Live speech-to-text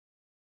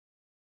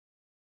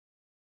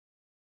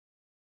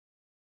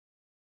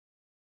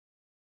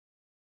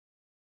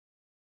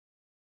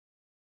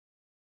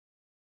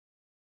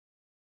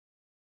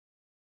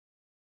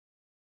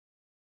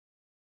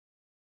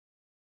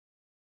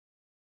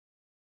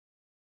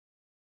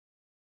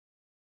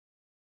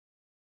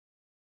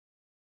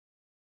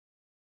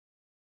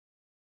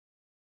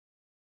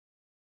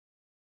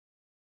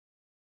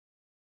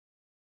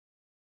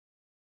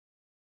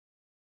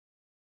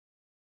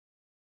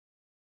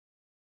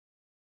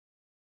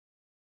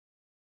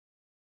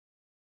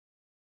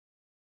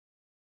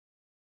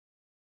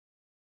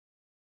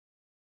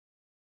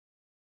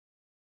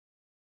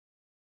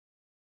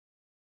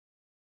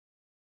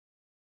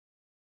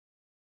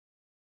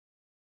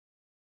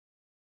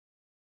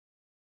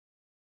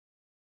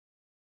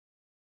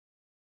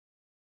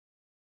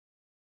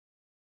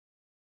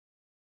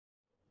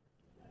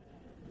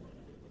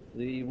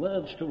The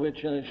words to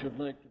which I should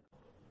like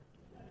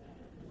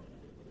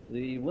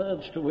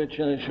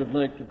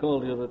to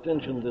call your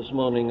attention this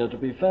morning are to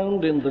be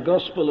found in the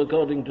Gospel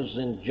according to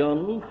St.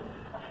 John,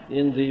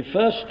 in the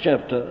first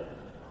chapter,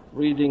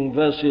 reading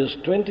verses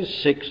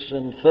 26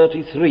 and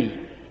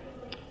 33.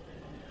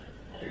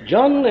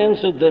 John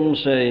answered them,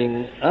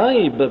 saying,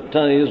 I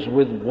baptize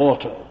with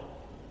water,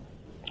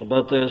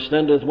 but there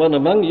standeth one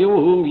among you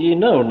whom ye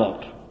know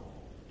not,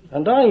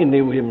 and I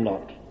knew him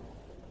not.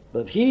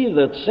 But he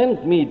that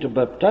sent me to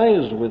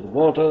baptize with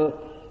water,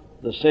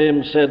 the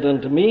same said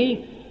unto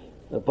me,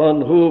 upon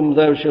whom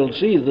thou shalt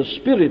see the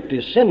Spirit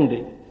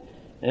descending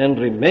and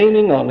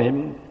remaining on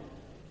him,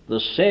 the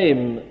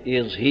same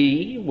is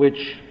he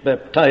which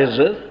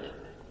baptizeth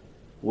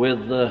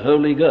with the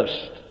Holy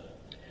Ghost.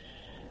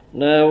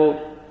 Now,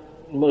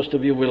 most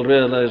of you will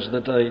realize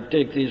that I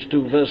take these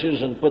two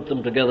verses and put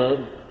them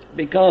together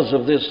because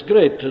of this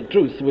great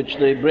truth which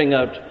they bring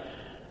out,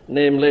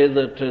 namely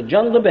that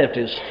John the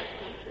Baptist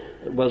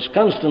was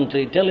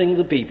constantly telling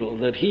the people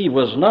that he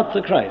was not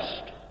the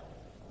Christ,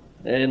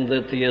 and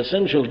that the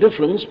essential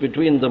difference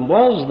between them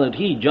was that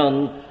he,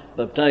 John,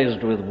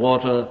 baptized with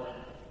water,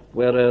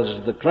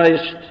 whereas the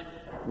Christ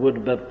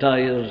would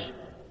baptize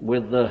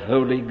with the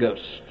Holy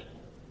Ghost.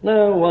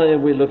 Now, why are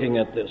we looking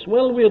at this?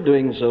 Well, we're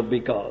doing so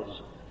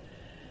because,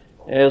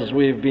 as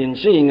we've been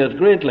seeing at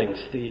great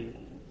length, the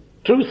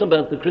truth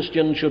about the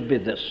Christian should be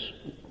this.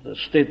 The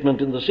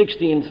statement in the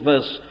 16th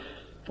verse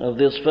of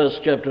this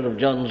first chapter of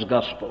John's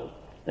Gospel,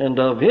 and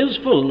of his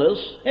fullness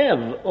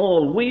have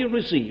all we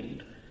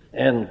received,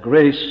 and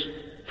grace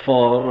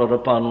for or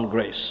upon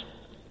grace.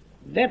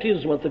 That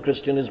is what the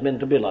Christian is meant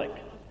to be like.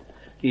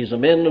 He's a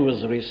man who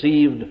has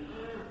received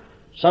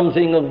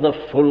something of the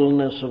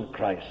fullness of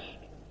Christ,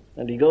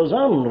 and he goes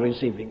on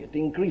receiving it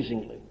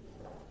increasingly.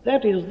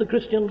 That is the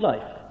Christian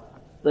life.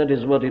 That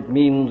is what it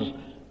means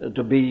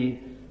to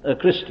be a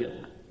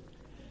Christian.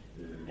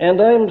 And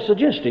I'm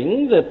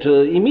suggesting that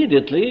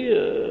immediately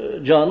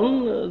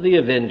John the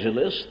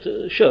evangelist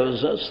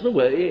shows us the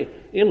way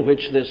in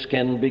which this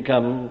can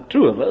become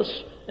true of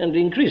us, and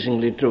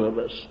increasingly true of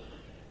us.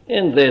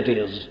 And that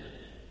is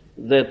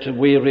that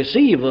we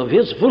receive of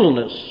his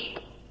fullness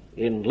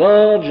in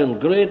large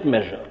and great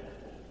measure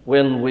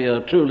when we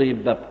are truly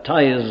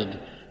baptized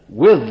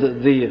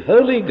with the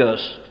Holy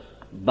Ghost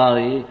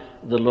by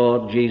the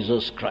Lord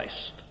Jesus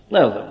Christ.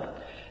 Now then,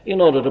 in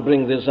order to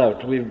bring this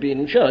out, we've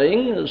been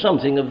showing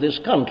something of this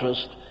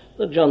contrast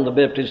that John the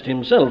Baptist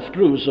himself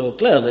drew so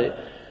clearly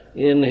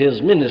in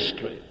his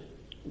ministry.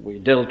 We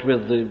dealt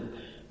with the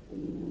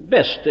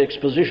best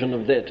exposition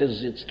of that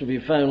as it's to be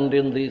found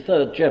in the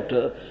third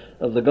chapter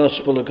of the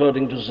Gospel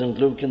according to St.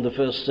 Luke in the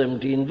first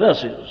 17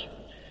 verses.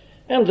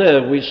 And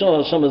there we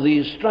saw some of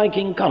these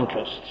striking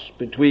contrasts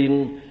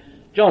between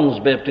John's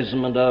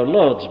baptism and our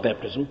Lord's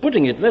baptism,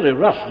 putting it very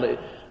roughly,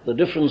 the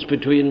difference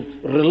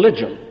between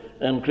religion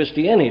and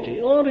Christianity,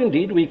 or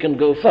indeed we can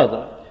go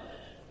further,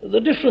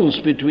 the difference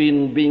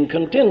between being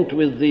content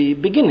with the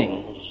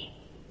beginnings,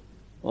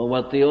 or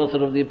what the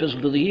author of the Epistle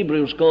to the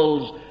Hebrews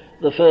calls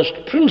the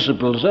first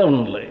principles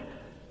only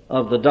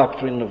of the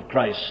doctrine of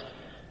Christ,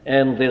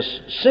 and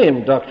this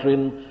same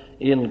doctrine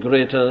in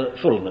greater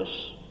fullness.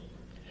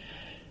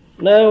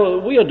 Now,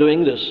 we are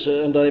doing this,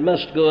 and I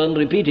must go on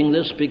repeating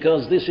this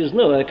because this is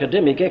no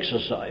academic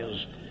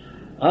exercise.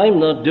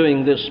 I'm not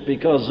doing this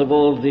because of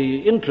all the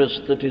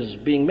interest that is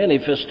being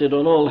manifested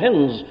on all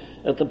hands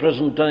at the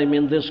present time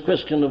in this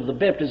question of the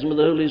baptism of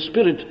the Holy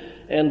Spirit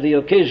and the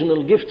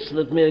occasional gifts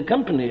that may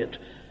accompany it.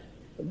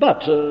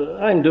 But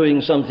I'm doing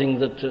something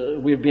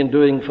that we've been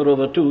doing for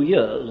over 2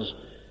 years.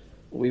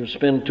 We've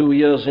spent 2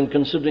 years in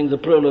considering the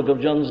prologue of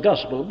John's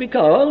Gospel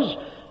because,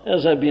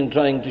 as I've been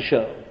trying to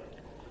show,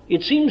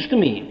 it seems to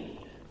me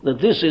that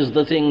this is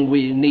the thing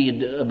we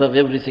need above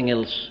everything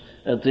else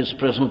at this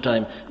present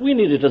time. We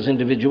need it as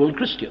individual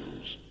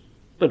Christians,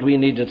 but we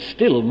need it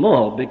still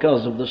more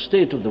because of the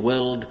state of the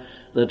world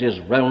that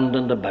is round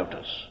and about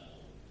us.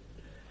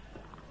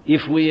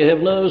 If we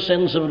have no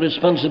sense of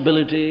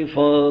responsibility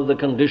for the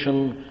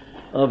condition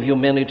of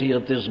humanity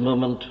at this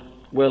moment,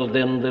 well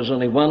then there's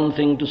only one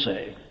thing to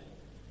say.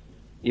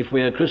 If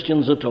we are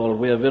Christians at all,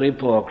 we are very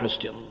poor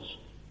Christians.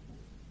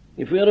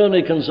 If we are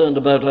only concerned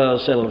about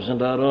ourselves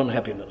and our own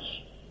happiness,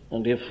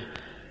 and if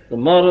the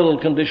moral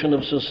condition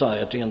of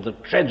society and the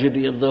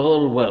tragedy of the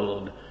whole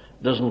world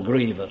doesn't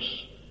grieve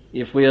us,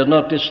 if we are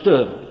not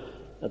disturbed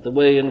at the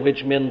way in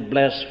which men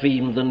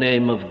blaspheme the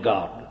name of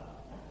God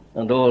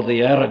and all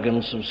the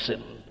arrogance of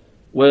sin,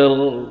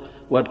 well,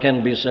 what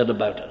can be said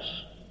about us?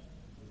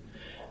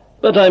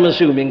 But I'm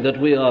assuming that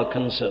we are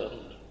concerned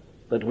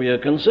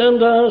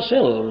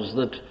ourselves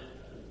that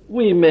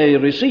we may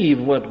receive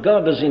what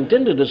God has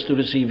intended us to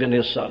receive in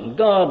his Son.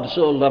 God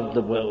so loved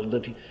the world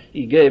that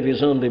he gave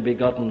his only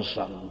begotten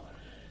Son.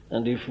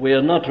 And if we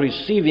are not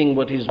receiving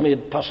what is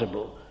made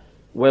possible,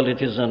 well,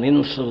 it is an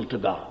insult to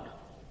God.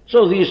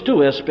 So these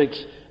two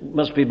aspects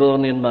must be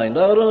borne in mind,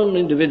 our own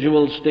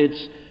individual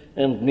states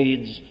and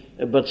needs,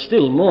 but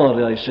still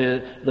more, I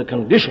say, the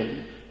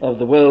condition of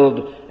the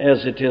world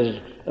as it is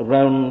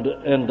around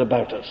and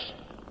about us.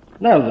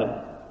 Now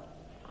then,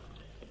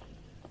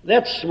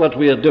 that's what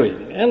we are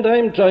doing, and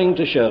I'm trying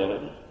to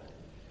show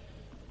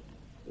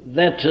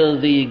that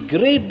the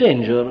great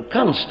danger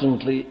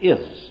constantly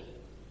is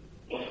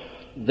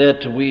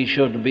that we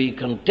should be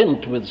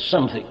content with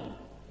something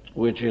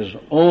which is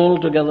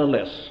altogether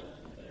less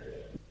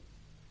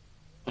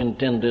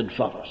intended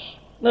for us.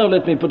 Now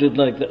let me put it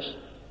like this.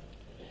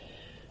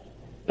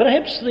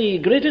 Perhaps the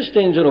greatest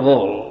danger of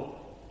all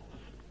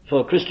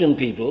for Christian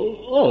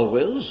people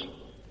always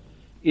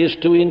is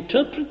to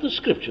interpret the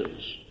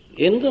Scriptures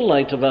in the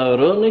light of our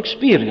own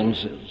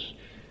experiences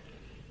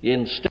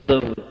instead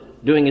of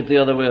doing it the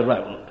other way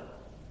around.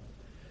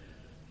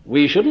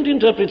 We shouldn't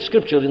interpret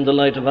Scripture in the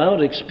light of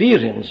our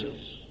experiences,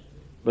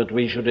 but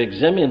we should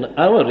examine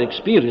our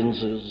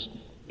experiences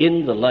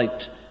in the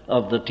light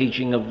of the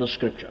teaching of the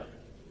Scripture.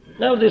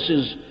 Now, this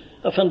is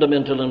a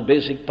fundamental and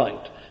basic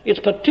point. It's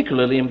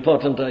particularly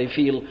important, I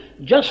feel,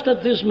 just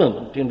at this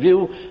moment, in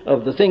view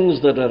of the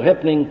things that are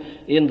happening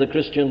in the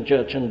Christian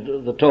church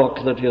and the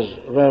talk that is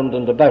round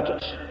and about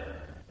us.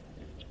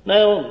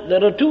 Now,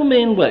 there are two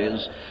main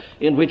ways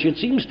in which it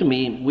seems to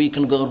me we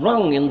can go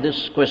wrong in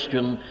this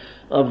question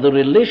of the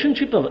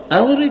relationship of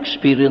our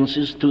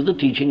experiences to the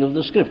teaching of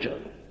the Scripture.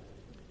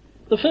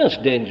 The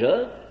first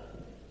danger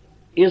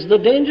is the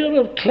danger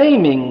of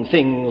claiming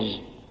things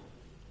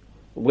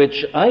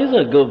which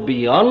either go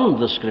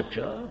beyond the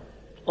Scripture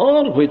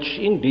or which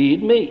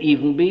indeed may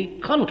even be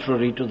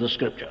contrary to the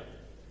Scripture.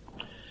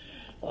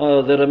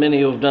 There are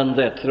many who have done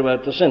that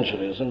throughout the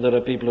centuries, and there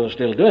are people who are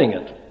still doing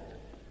it.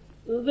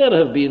 There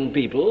have been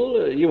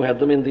people, you had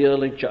them in the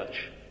early church.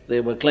 They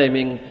were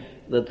claiming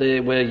that they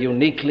were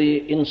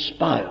uniquely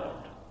inspired.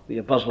 The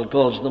apostle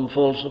calls them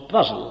false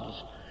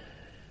apostles.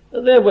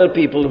 There were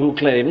people who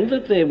claimed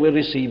that they were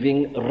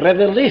receiving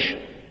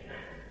revelation.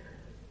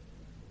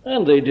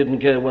 And they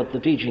didn't care what the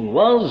teaching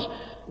was.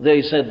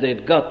 They said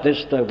they'd got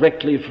this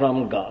directly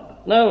from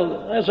God.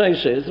 Now, as I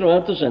say,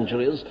 throughout the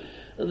centuries,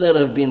 there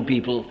have been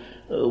people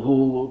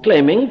who,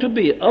 claiming to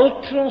be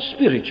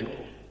ultra-spiritual,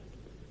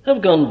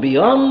 have gone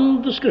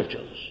beyond the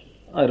Scriptures.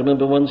 I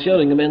remember once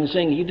hearing a man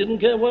saying he didn't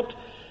care what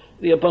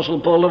the Apostle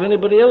Paul or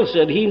anybody else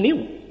said. He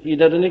knew.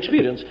 He'd had an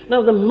experience.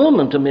 Now, the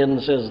moment a man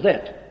says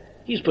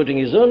that, he's putting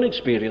his own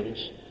experience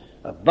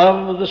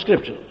above the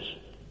Scriptures.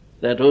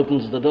 That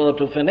opens the door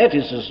to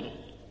fanaticism.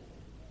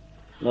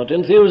 Not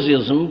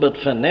enthusiasm, but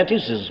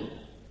fanaticism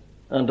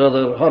and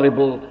other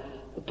horrible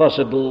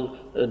possible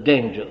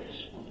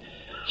dangers.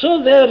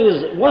 So there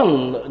is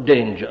one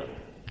danger,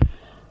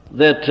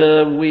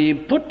 that we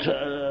put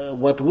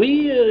what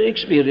we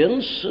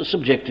experience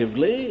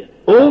subjectively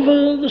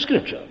over the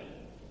Scripture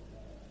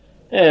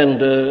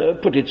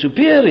and put it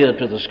superior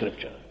to the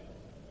Scripture.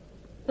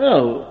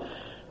 Now,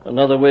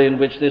 another way in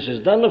which this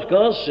is done, of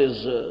course,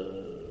 is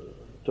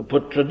to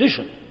put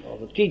tradition or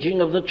the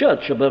teaching of the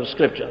church above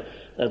Scripture.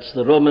 That's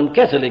the Roman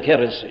Catholic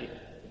heresy,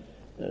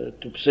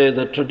 to say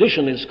that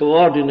tradition is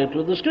coordinate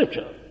with the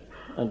Scripture,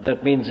 and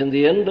that means in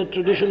the end that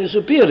tradition is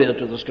superior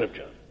to the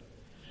Scripture.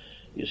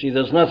 You see,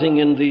 there's nothing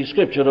in the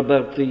Scripture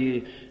about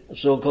the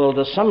so-called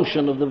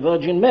assumption of the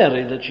Virgin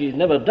Mary, that she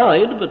never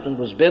died and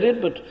was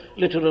buried, but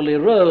literally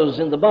rose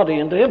in the body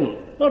into heaven.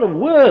 Not a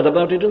word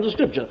about it in the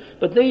Scripture,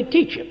 but they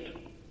teach it.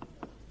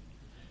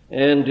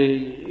 And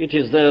it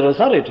is their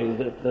authority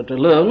that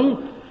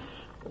alone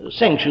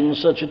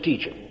sanctions such a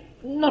teaching.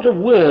 Not a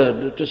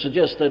word to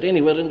suggest that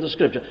anywhere in the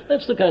Scripture.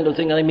 That's the kind of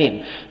thing I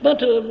mean. But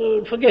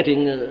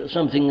forgetting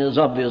something as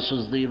obvious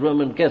as the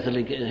Roman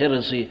Catholic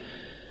heresy,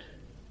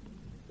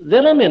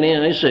 there are many,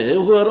 I say,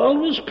 who are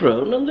always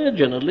prone, and they're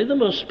generally the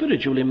most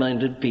spiritually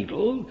minded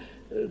people,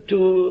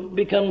 to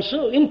become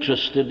so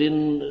interested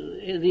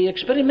in the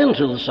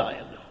experimental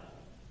side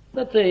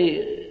that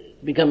they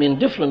become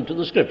indifferent to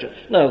the Scripture.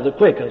 Now, the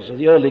Quakers,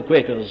 the early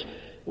Quakers,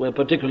 were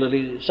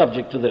particularly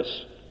subject to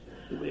this,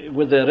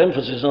 with their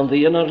emphasis on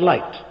the inner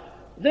light.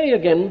 They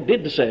again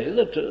did say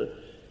that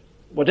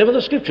whatever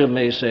the Scripture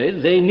may say,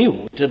 they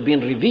knew it had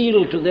been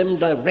revealed to them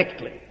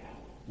directly.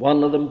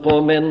 One of them,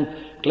 poor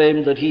men,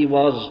 claimed that he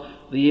was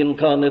the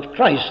incarnate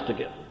Christ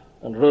again,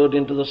 and rode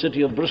into the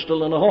city of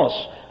Bristol on a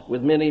horse,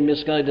 with many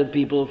misguided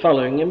people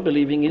following him,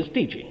 believing his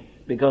teaching,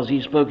 because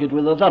he spoke it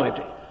with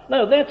authority.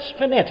 Now, that's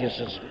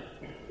fanaticism,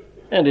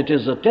 and it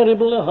is a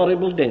terrible, a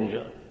horrible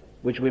danger,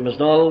 which we must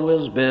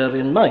always bear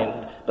in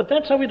mind. But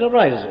that's how it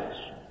arises.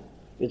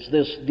 It's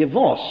this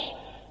divorce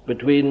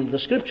between the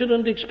Scripture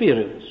and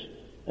experience,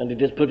 and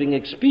it is putting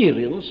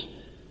experience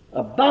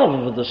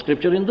above the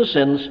Scripture in the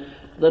sense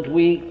that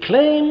we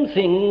claim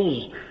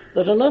things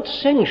that are not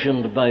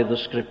sanctioned by the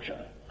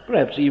Scripture,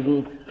 perhaps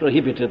even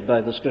prohibited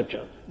by the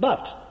Scripture.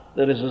 But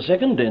there is a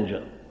second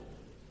danger,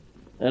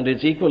 and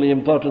it's equally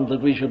important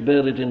that we should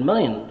bear it in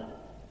mind,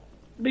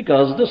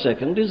 because the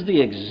second is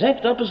the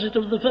exact opposite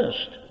of the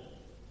first.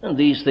 And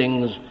these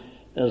things,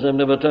 as I'm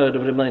never tired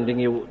of reminding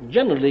you,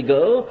 generally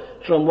go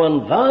from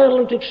one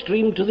violent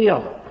extreme to the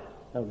other.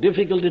 How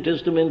difficult it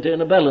is to maintain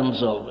a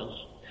balance always.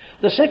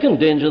 The second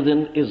danger,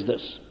 then, is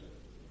this.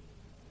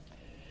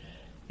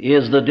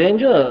 is the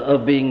danger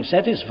of being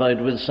satisfied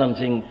with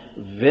something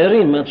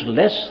very much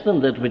less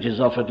than that which is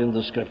offered in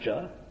the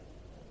Scripture,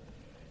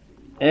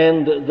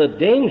 and the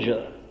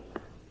danger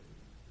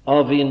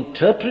of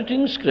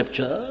interpreting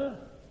Scripture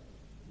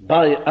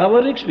by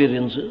our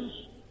experiences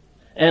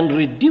and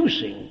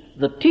reducing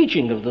the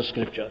teaching of the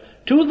Scripture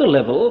to the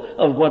level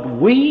of what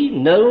we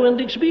know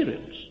and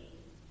experience.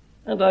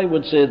 And I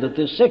would say that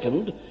this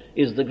second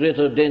is the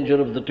greater danger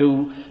of the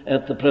two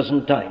at the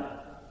present time.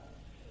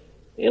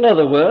 In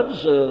other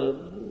words,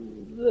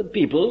 certain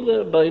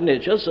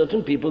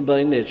people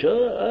by nature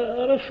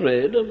are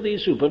afraid of the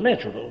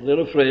supernatural. They're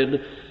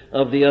afraid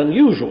of the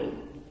unusual.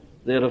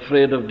 They're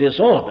afraid of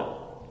disorder.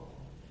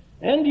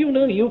 And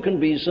you can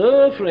be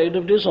so afraid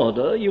of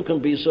disorder, you can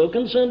be so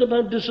concerned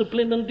about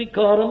discipline and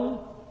decorum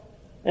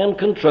and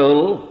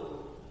control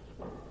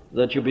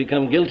that you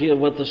become guilty of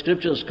what the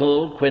Scriptures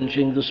call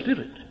quenching the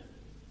Spirit.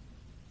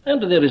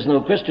 And there is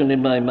no question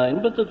in my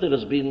mind but that there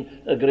has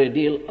been a great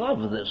deal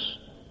of this.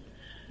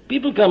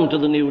 People come to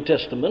the New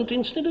Testament,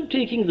 instead of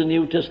taking the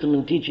New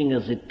Testament teaching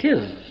as it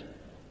is,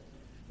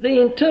 they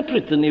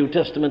interpret the New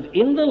Testament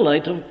in the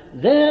light of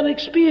their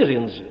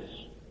experiences.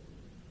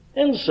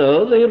 And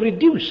so they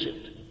reduce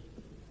it.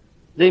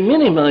 They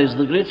minimize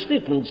the great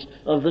statements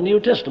of the New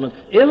Testament.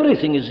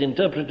 Everything is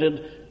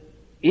interpreted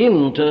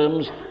in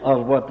terms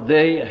of what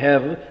they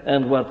have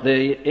and what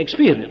they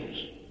experience.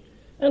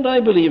 And I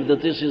believe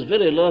that this is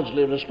very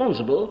largely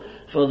responsible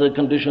for the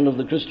condition of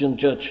the Christian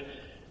church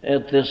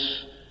at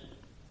this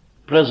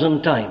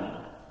present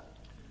time.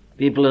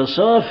 People are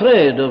so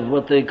afraid of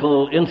what they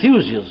call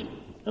enthusiasm,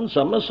 and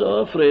some are so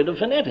afraid of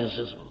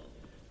fanaticism.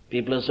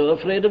 People are so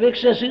afraid of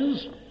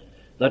excesses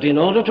that in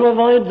order to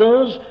avoid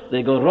those,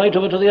 they go right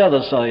over to the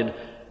other side,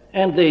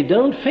 and they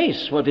don't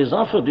face what is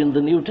offered in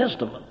the New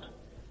Testament.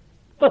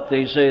 But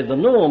they say the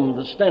norm,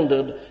 the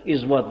standard,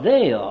 is what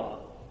they are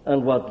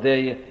and what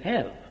they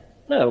have.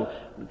 Now,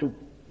 to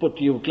put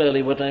to you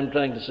clearly what I'm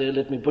trying to say,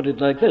 let me put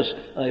it like this.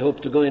 I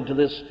hope to go into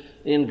this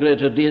in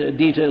greater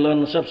detail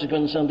on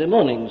subsequent Sunday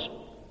mornings.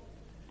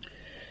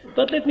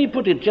 But let me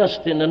put it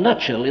just in a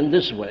nutshell in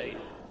this way.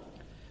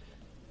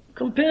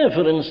 Compare,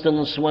 for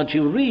instance, what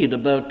you read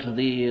about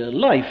the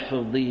life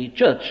of the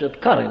church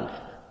at Corinth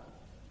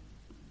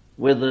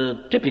with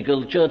a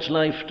typical church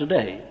life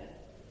today.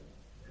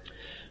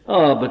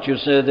 But you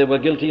say they were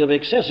guilty of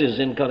excesses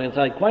in Corinth.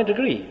 I quite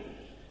agree.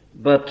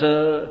 But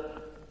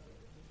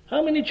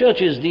how many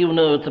churches do you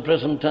know at the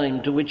present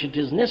time to which it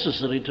is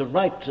necessary to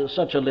write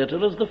such a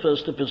letter as the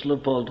first epistle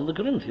of Paul to the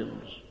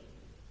Corinthians?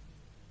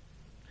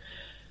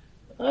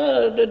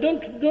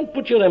 Don't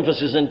put your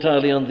emphasis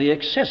entirely on the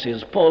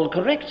excesses. Paul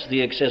corrects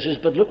the excesses,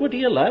 but look what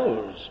he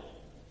allows.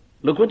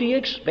 Look what he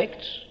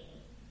expects.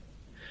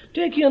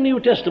 Take your New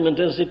Testament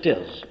as it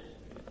is.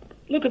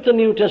 Look at the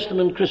New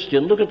Testament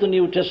Christian. Look at the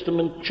New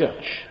Testament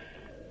church.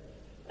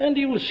 And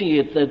you will see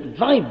it that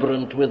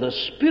vibrant with a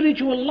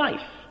spiritual life.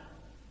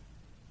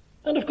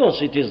 And of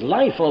course it is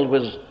life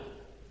always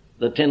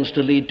that tends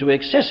to lead to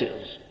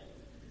excesses.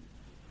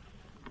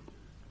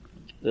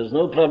 There's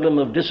no problem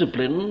of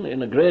discipline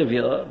in a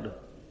graveyard.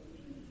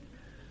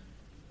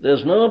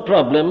 There's no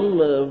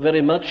problem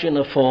very much in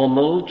a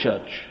formal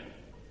church.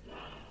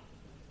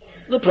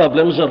 The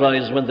problems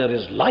arise when there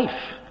is life.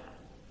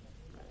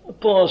 A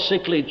poor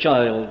sickly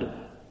child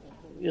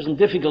isn't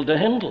difficult to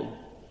handle.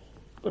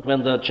 But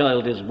when that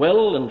child is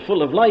well and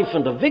full of life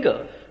and of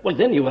vigor, well,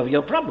 then you have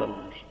your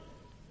problems.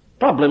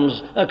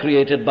 Problems are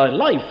created by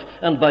life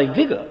and by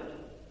vigor.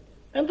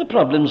 And the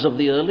problems of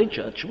the early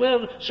church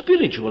were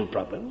spiritual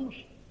problems.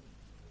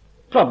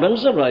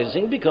 Problems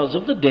arising because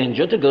of the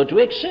danger to go to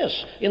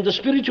excess in the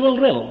spiritual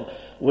realm.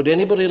 Would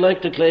anybody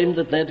like to claim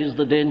that that is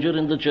the danger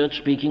in the church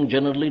speaking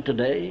generally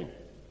today?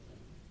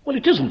 Well,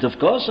 it isn't, of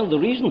course, and the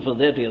reason for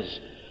that is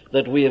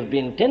that we have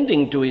been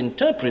tending to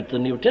interpret the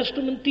New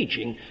Testament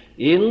teaching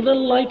in the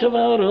light of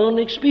our own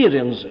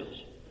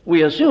experiences.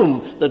 We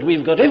assume that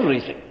we've got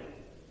everything.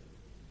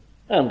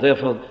 And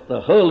therefore, the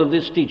whole of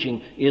this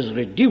teaching is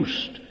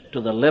reduced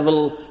to the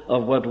level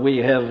of what we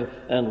have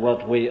and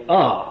what we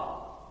are.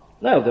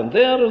 Now then,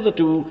 there are the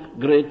two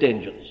great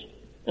dangers.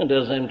 And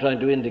as I'm trying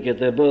to indicate,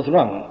 they're both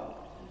wrong.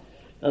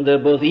 And they're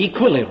both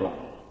equally wrong.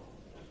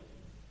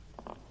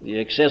 The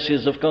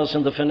excesses, of course,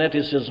 and the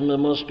fanaticism are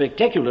more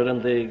spectacular,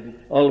 and they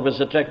always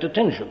attract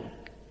attention.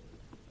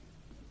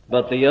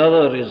 But the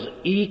other is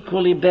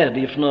equally bad,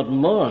 if not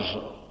more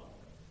so.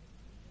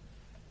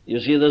 You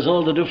see, there's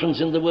all the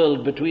difference in the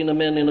world between a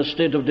man in a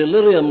state of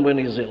delirium when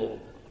he's ill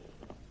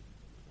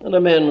and a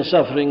man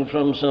suffering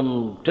from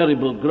some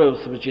terrible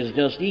growth which is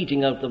just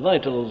eating out the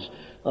vitals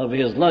of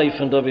his life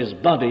and of his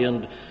body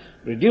and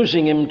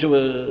reducing him to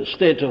a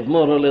state of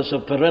more or less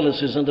of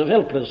paralysis and of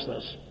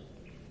helplessness.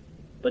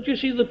 But you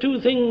see, the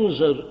two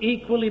things are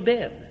equally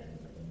bad.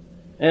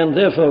 And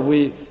therefore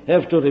we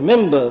have to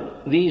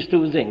remember these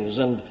two things.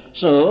 And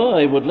so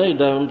I would lay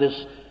down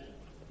this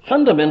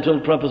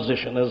fundamental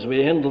proposition as we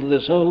handle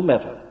this whole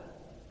matter,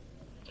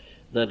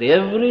 that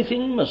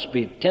everything must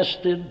be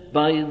tested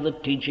by the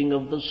teaching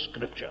of the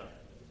Scripture.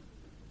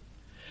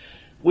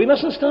 We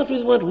mustn't start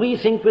with what we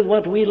think, with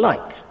what we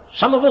like.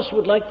 Some of us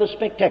would like the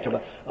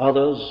spectacular.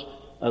 Others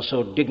are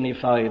so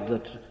dignified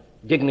that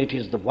dignity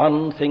is the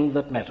one thing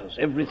that matters.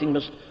 Everything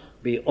must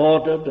be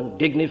ordered and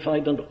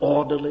dignified and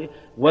orderly,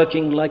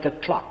 working like a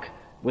clock,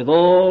 with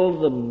all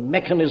the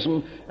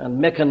mechanism and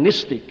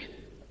mechanistic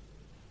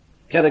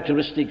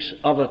characteristics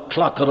of a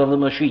clock or of a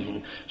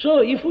machine. So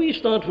if we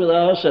start with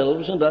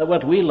ourselves and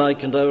what we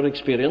like and our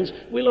experience,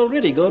 we'll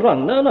already go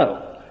wrong.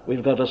 No.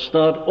 We've got to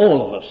start,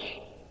 all of us,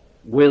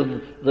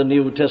 with the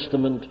New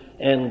Testament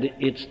and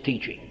its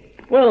teaching.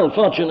 Well,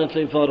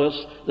 fortunately for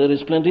us, there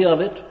is plenty of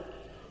it.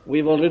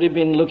 We've already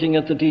been looking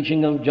at the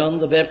teaching of John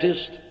the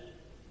Baptist,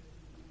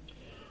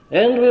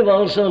 and we've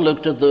also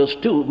looked at those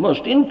two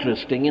most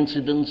interesting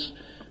incidents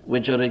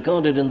which are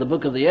recorded in the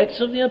book of the Acts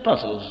of the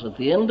Apostles at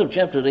the end of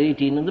chapter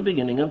 18 and the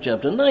beginning of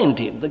chapter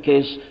 19, the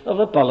case of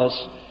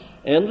Apollos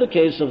and the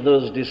case of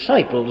those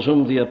disciples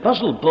whom the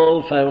Apostle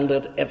Paul found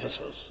at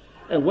Ephesus.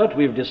 And what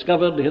we've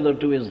discovered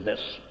hitherto is this,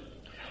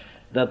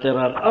 that there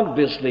are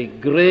obviously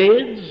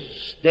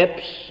grades,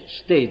 steps,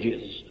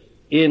 stages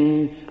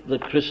in the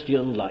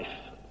Christian life.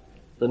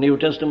 The New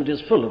Testament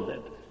is full of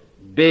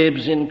that.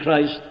 Babes in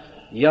Christ,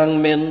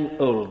 young men,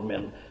 old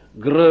men,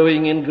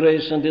 growing in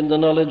grace and in the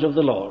knowledge of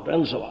the Lord,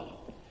 and so on.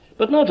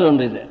 But not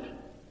only that.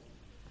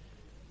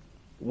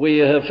 We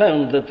have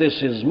found that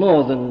this is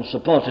more than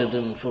supported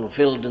and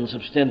fulfilled and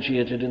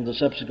substantiated in the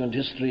subsequent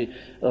history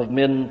of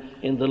men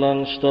in the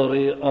long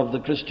story of the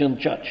Christian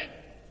church.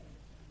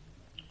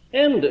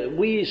 And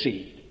we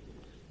see,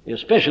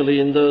 especially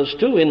in those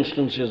two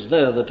instances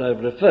there that I've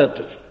referred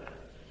to,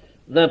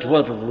 that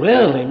what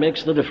really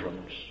makes the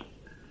difference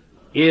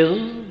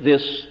is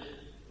this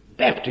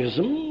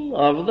baptism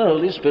of the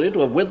Holy Spirit,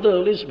 or with the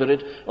Holy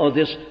Spirit, or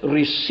this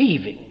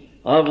receiving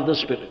of the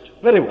Spirit.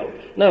 Very well.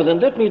 Now then,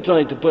 let me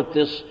try to put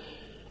this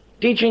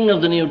teaching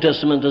of the New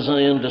Testament as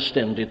I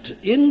understand it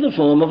in the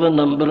form of a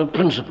number of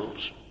principles.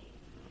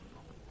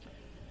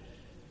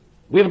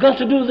 We've got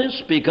to do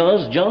this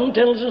because John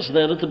tells us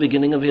there at the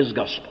beginning of his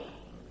gospel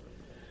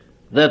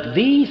that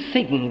the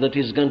thing that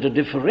is going to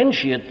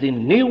differentiate the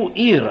new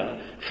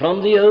era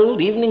from the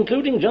old, even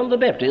including John the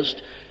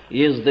Baptist,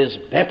 is this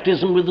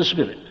baptism with the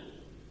Spirit.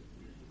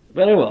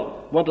 Very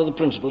well. What are the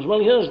principles? Well,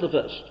 here's the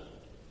first.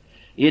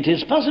 It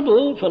is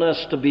possible for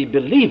us to be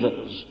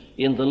believers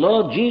in the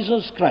Lord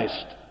Jesus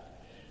Christ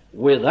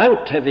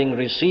without having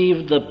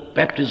received the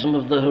baptism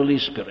of the Holy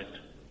Spirit.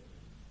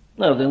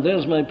 Now then,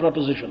 there's my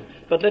proposition.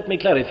 But let me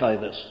clarify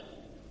this,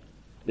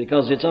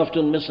 because it's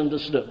often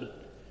misunderstood.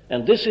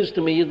 And this is,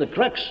 to me, the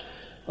crux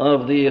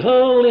of the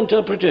whole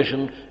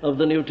interpretation of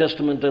the New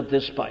Testament at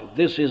this point.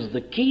 This is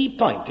the key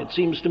point, it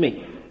seems to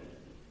me.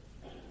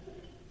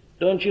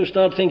 Don't you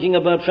start thinking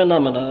about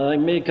phenomena. I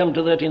may come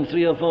to that in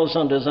 3 or 4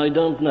 Sundays, I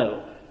don't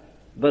know.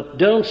 But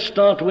don't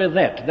start with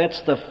that.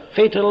 That's the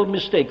fatal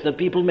mistake that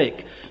people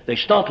make. They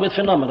start with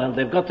phenomena, and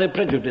they've got their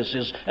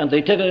prejudices, and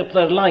they take up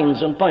their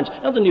lines and points,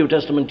 and the New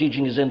Testament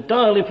teaching is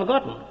entirely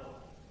forgotten.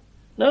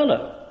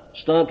 No.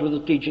 Start with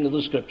the teaching of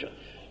the Scripture.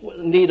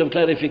 Need of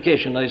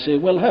clarification, I say.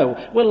 Well,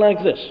 how? Well,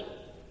 like this.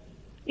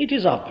 It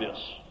is obvious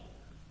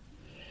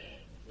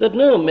that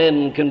no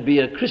man can be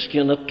a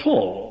Christian at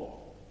all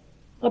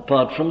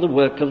apart from the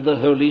work of the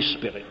Holy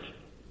Spirit.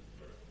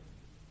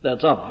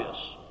 That's obvious.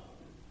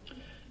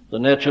 The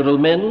natural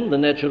man, the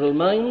natural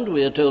mind,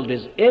 we are told,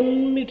 is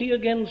enmity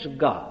against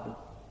God,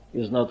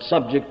 is not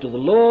subject to the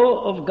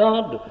law of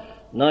God,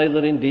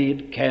 neither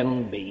indeed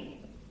can be.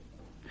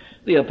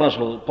 The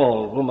Apostle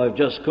Paul, whom I've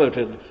just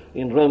quoted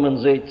in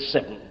Romans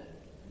 8:7,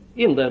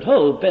 in that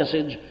whole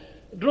passage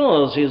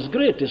draws his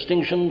great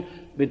distinction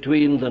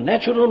between the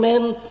natural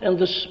man and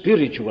the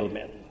spiritual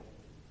man.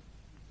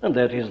 And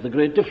that is the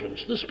great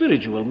difference. The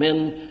spiritual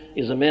man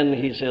is a man,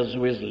 he says,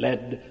 who is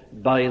led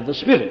by the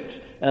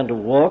Spirit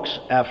and walks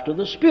after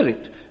the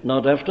Spirit,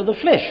 not after the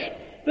flesh.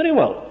 Very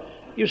well.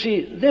 You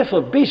see,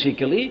 therefore,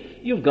 basically,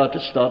 you've got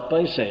to start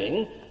by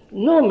saying,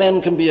 no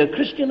man can be a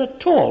Christian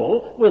at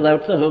all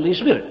without the Holy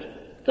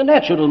Spirit. The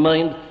natural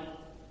mind,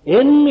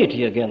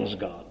 enmity against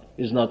God,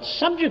 is not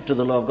subject to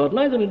the law of God,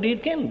 neither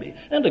indeed can be.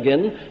 And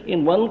again,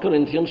 in 1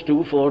 Corinthians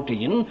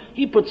 2:14,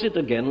 he puts it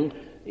again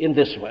in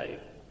this way.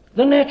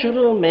 The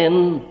natural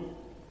man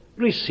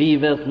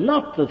receiveth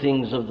not the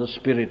things of the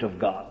Spirit of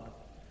God,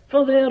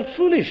 for they are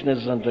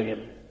foolishness unto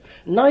him.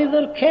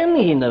 Neither can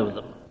he know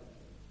them,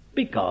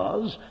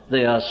 because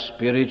they are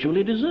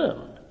spiritually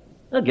discerned.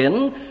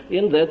 Again,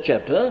 in that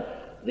chapter,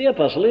 the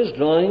apostle is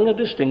drawing a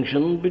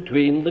distinction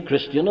between the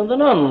Christian and the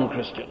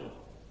non-Christian.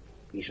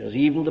 He says,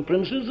 even the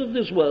princes of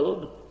this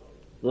world,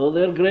 though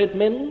they're great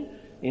men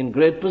in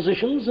great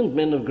positions and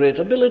men of great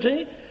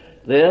ability,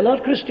 they are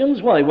not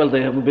Christians. Why? Well,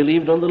 they haven't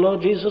believed on the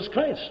Lord Jesus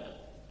Christ.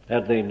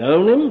 Had they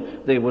known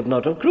him, they would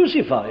not have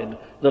crucified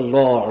the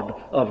Lord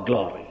of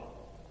glory.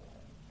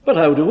 But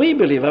how do we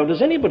believe? How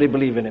does anybody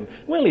believe in him?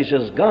 Well, he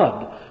says,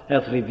 God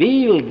hath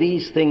revealed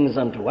these things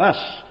unto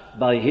us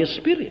by his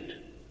Spirit.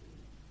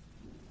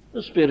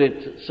 The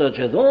Spirit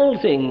searcheth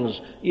all things,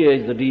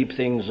 yea, the deep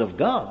things of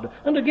God.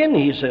 And again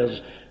he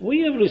says,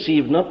 we have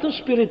received not the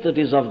Spirit that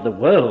is of the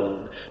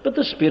world, but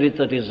the Spirit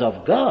that is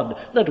of God,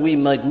 that we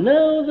might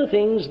know the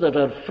things that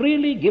are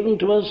freely given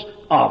to us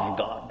of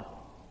God.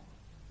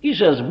 He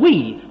says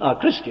we are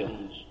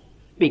Christians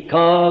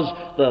because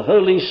the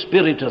Holy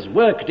Spirit has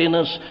worked in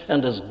us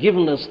and has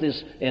given us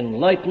this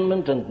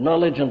enlightenment and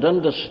knowledge and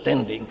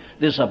understanding,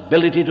 this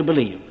ability to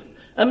believe.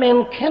 A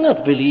man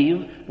cannot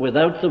believe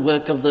without the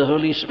work of the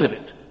Holy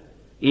Spirit.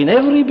 In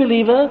every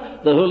believer,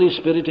 the Holy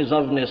Spirit is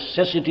of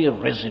necessity a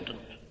resident.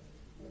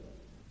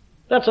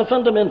 That's a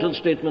fundamental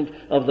statement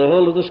of the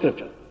whole of the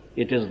Scripture.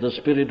 It is the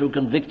Spirit who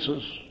convicts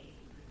us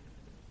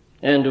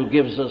and who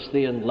gives us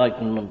the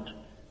enlightenment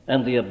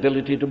and the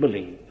ability to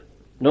believe.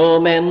 No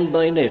man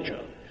by nature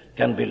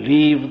can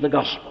believe the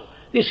gospel.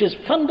 This is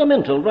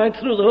fundamental right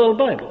through the whole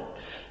Bible.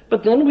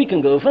 But then we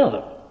can go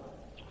further.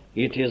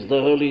 It is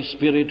the Holy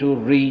Spirit who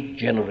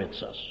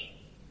regenerates us.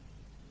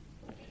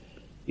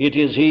 It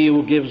is He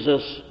who gives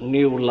us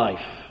new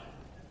life.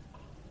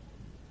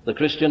 The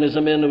Christian is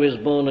a man who is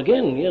born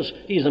again. Yes,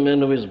 he's a man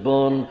who is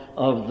born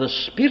of the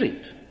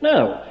Spirit.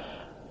 Now,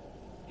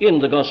 in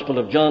the Gospel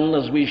of John,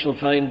 as we shall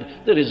find,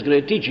 there is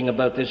great teaching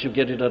about this. You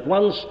get it at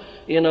once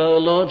in our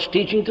Lord's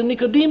teaching to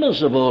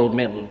Nicodemus of all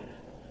men.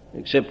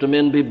 Except a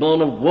man be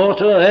born of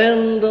water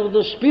and of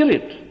the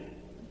Spirit,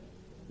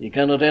 he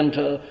cannot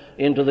enter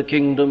into the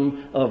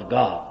kingdom of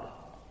God.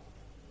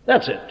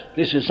 That's it.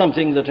 This is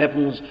something that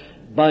happens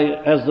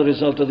as the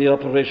result of the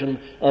operation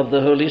of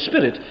the Holy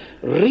Spirit.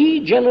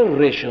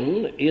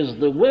 Regeneration is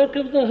the work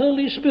of the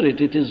Holy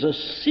Spirit. It is a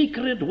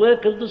secret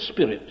work of the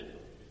Spirit.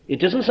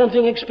 It isn't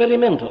something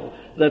experimental.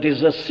 That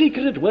is a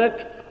secret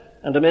work,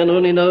 and a man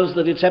only knows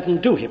that it's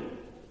happened to him.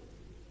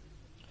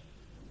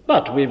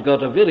 But we've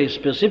got a very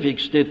specific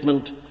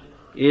statement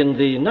in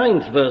the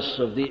 9th verse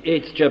of the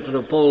 8th chapter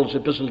of Paul's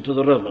epistle to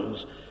the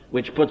Romans,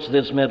 which puts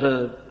this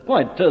matter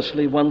quite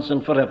tersely once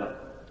and forever.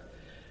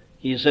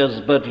 He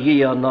says, but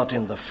ye are not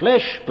in the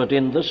flesh, but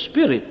in the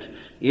Spirit,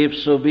 if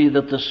so be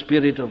that the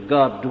Spirit of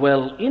God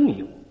dwell in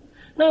you.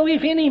 Now,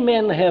 if any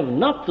man have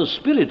not the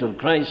Spirit of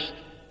Christ,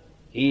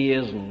 he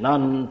is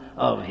none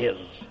of his.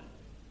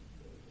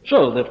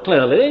 So that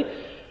clearly,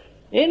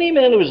 any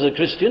man who is a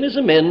Christian is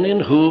a man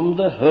in whom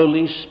the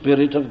Holy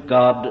Spirit of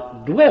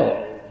God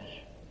dwells.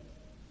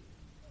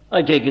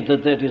 I take it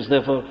that that is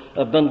therefore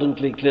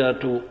abundantly clear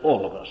to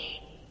all of us.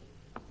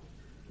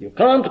 You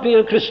can't be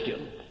a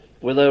Christian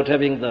without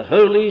having the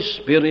Holy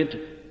Spirit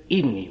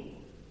in you.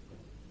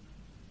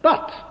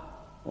 But,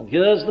 and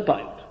here's the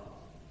point,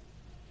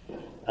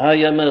 I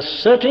am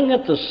asserting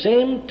at the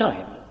same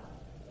time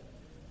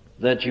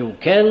that you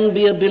can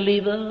be a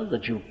believer,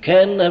 that you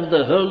can have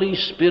the Holy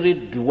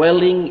Spirit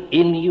dwelling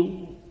in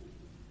you,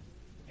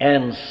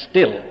 and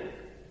still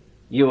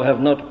you have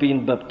not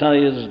been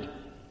baptized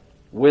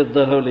with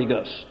the Holy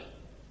Ghost.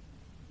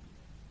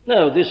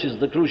 Now, this is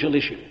the crucial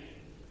issue.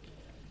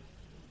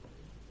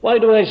 Why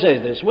do I say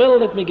this? Well,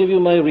 let me give you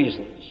my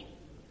reasons.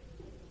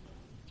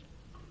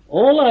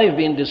 All I've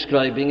been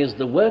describing is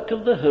the work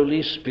of the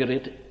Holy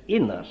Spirit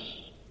in us,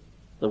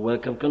 the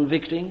work of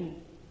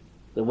convicting,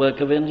 the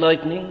work of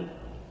enlightening,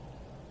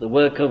 the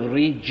work of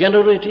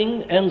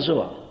regenerating, and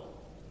so on.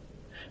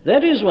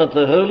 That is what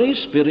the Holy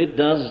Spirit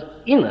does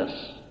in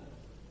us.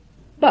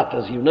 But,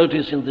 as you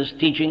notice in this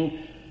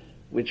teaching,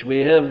 which we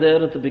have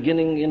there at the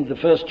beginning in the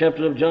first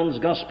chapter of John's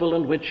Gospel,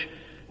 and which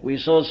we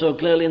saw so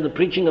clearly in the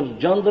preaching of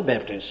John the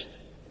Baptist,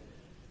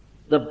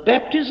 the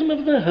baptism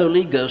of the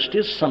Holy Ghost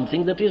is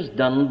something that is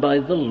done by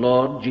the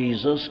Lord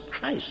Jesus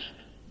Christ,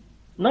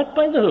 not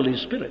by the Holy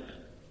Spirit.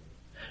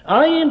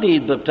 I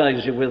indeed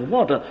baptize you with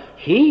water.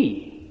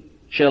 He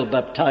shall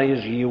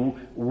baptize you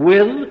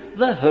with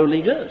the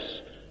Holy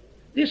Ghost.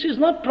 This is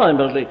not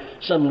primarily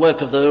some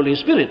work of the Holy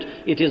Spirit.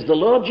 It is the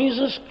Lord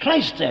Jesus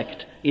Christ's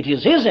act. It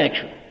is His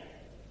action.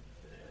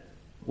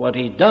 What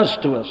He does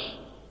to us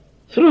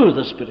through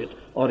the Spirit,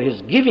 or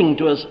His giving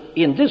to us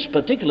in this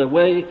particular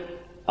way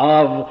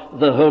of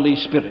the Holy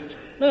Spirit.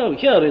 Now,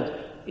 here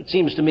it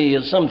seems to me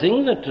is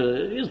something that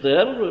is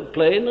there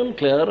plain and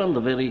clear on the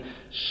very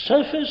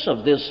surface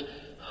of this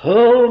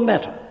whole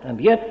matter.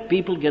 And yet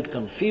people get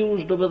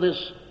confused over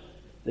this.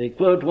 They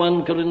quote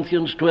 1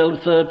 Corinthians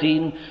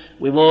 12:13,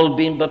 we've all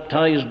been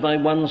baptized by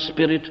one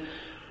Spirit.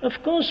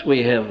 Of course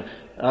we have.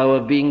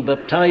 Our being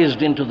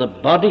baptized into the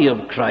body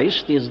of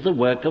Christ is the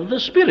work of the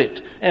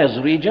Spirit, as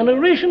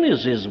regeneration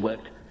is His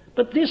work.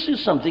 But this is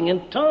something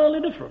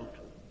entirely different.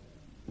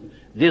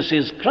 This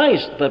is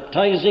Christ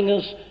baptizing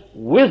us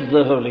with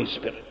the Holy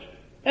Spirit.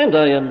 And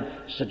I am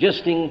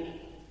suggesting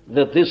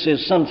that this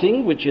is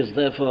something which is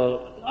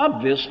therefore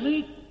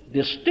obviously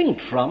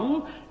distinct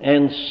from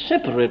and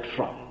separate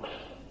from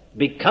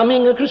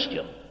becoming a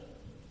Christian,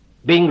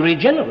 being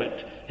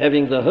regenerate,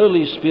 having the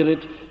Holy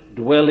Spirit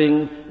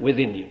dwelling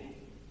within you.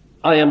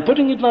 I am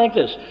putting it like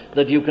this,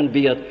 that you can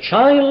be a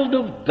child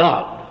of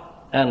God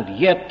and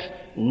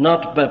yet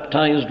not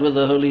baptized with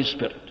the Holy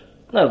Spirit.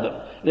 Now then,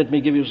 let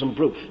me give you some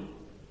proof.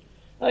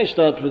 I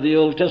start with the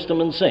Old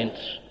Testament saints.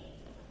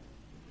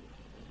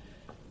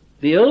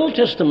 The Old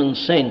Testament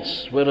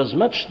saints were as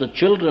much the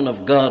children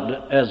of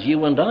God as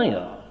you and I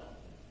are.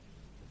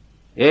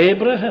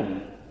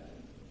 Abraham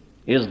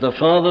is the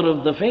father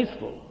of the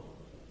faithful.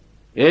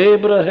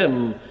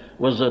 Abraham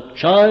was a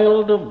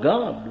child of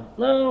God.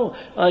 Now,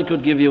 I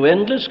could give you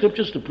endless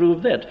scriptures to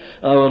prove that.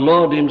 Our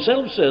Lord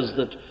himself says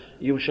that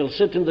you shall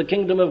sit in the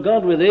kingdom of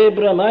God with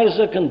Abraham,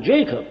 Isaac, and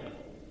Jacob.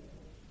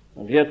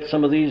 And yet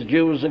some of these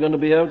Jews are going to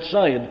be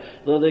outside,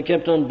 though they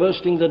kept on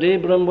boasting that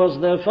Abraham was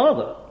their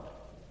father.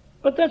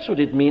 But that's what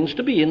it means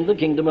to be in the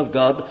kingdom of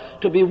God,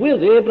 to be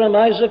with Abraham,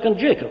 Isaac, and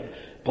Jacob.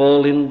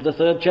 Paul, in the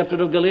 3rd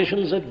chapter of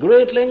Galatians, at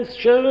great length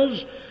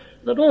shows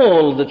that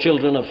all the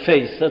children of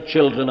faith are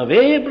children of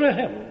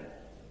Abraham.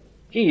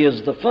 He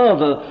is the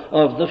father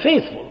of the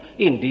faithful.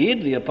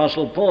 Indeed, the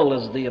Apostle Paul,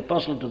 as the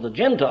apostle to the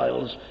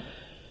Gentiles,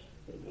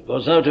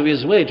 goes out of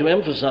his way to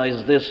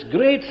emphasize this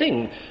great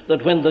thing,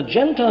 that when the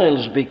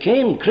Gentiles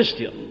became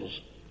Christians,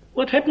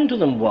 what happened to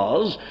them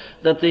was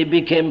that they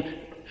became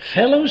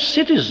fellow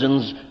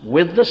citizens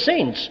with the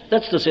saints.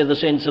 That's to say, the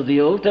saints of the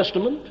Old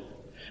Testament,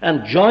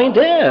 and joint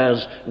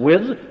heirs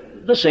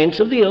with the saints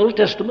of the Old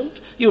Testament.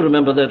 You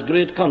remember that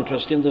great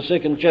contrast in the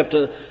 2nd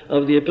chapter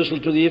of the Epistle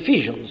to the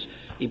Ephesians.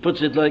 He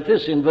puts it like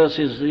this in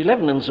verses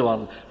 11 and so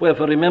on.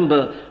 Wherefore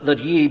remember that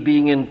ye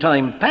being in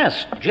time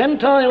past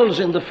Gentiles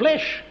in the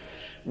flesh,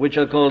 which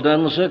are called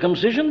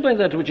uncircumcision by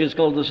that which is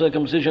called the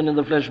circumcision in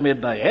the flesh made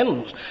by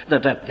hands,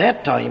 that at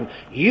that time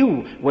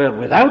you were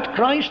without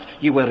Christ,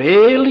 you were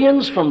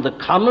aliens from the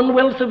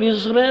commonwealth of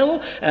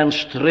Israel, and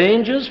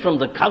strangers from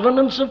the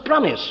covenants of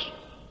promise.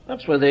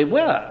 That's where they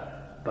were.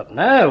 But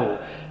now,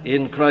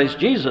 in Christ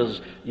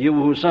Jesus, you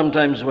who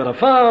sometimes were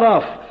afar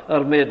off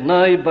are made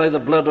nigh by the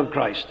blood of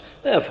Christ.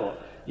 Therefore,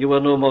 you are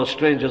no more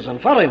strangers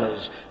and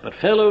foreigners, but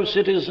fellow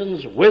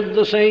citizens with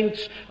the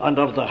saints and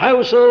of the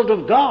household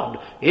of God.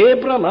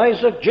 Abraham,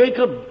 Isaac,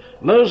 Jacob,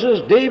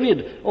 Moses,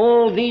 David,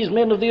 all these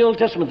men of the Old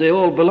Testament, they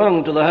all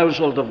belong to the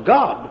household of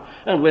God.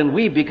 And when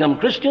we become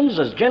Christians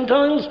as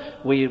Gentiles,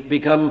 we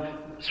become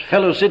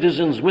fellow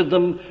citizens with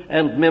them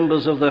and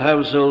members of the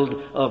household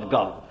of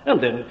God.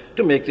 And then,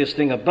 to make this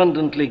thing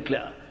abundantly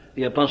clear,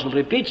 the apostle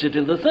repeats it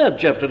in the 3rd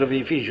chapter of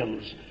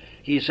Ephesians.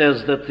 He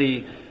says that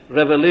the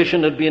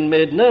revelation had been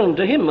made known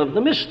to him of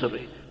the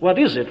mystery. What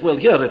is it? Well,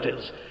 here it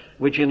is.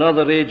 Which in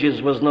other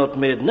ages was not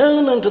made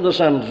known unto the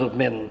sons of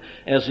men,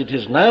 as it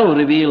is now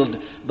revealed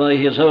by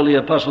his holy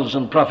apostles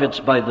and prophets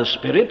by the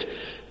Spirit,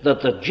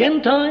 that the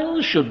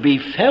Gentiles should be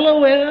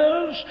fellow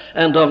heirs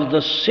and of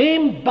the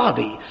same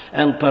body,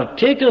 and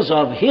partakers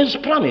of his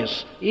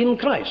promise in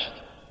Christ.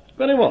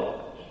 Very well.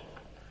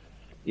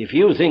 If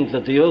you think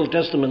that the Old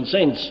Testament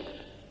saints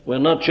were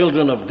not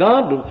children of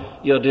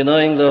God, you're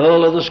denying the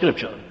whole of the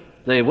Scripture.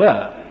 They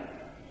were.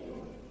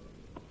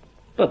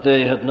 But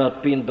they had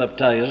not been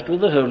baptized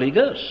with the Holy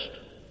Ghost.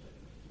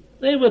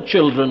 They were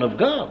children of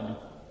God.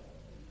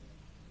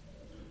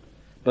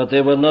 But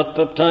they were not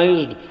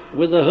baptized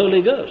with the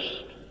Holy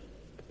Ghost.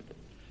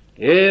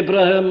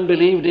 Abraham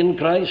believed in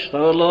Christ.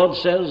 Our Lord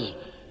says,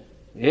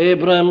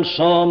 Abraham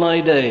saw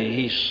my day.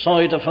 He saw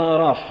it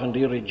afar off and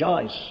he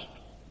rejoiced.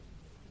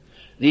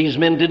 These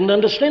men didn't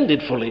understand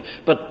it fully,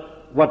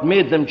 but what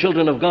made them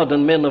children of God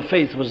and men of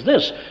faith was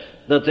this,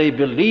 that they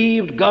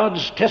believed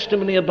God's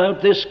testimony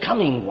about this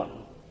coming one.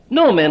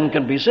 No man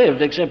can be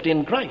saved except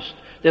in Christ.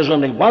 There's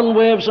only one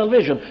way of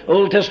salvation,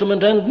 Old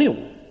Testament and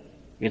New.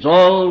 It's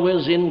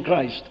always in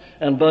Christ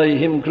and by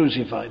him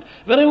crucified.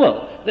 Very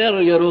well, there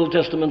are your Old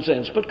Testament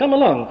saints. But come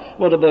along,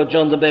 what about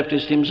John the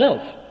Baptist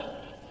himself?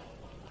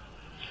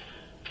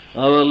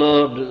 Our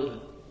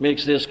Lord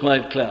makes this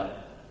quite clear.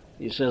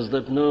 He says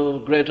that no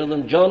greater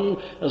than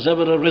John has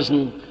ever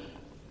arisen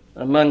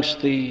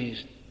amongst the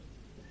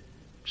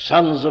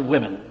sons of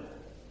women.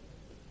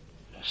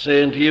 I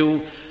say unto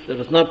you, there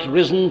hath not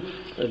risen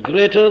a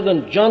greater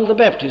than John the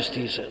Baptist,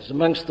 he says,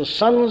 amongst the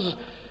sons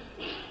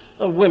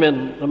of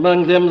women,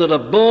 among them that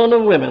are born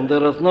of women,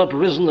 there hath not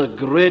risen a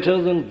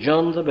greater than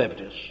John the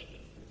Baptist.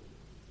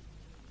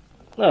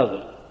 Now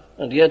then,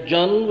 and yet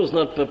John was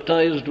not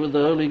baptized with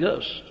the Holy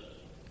Ghost.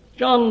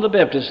 John the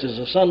Baptist is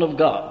a son of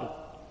God.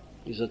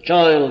 He's a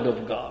child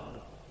of God.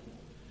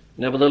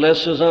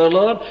 Nevertheless, says our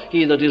Lord,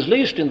 he that is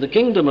least in the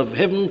kingdom of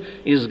heaven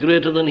is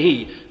greater than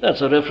he.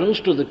 That's a reference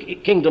to the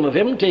kingdom of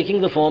heaven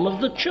taking the form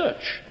of the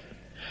church.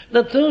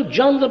 That though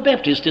John the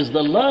Baptist is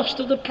the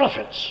last of the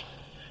prophets,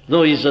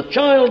 though he's a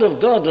child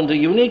of God and a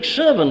unique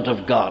servant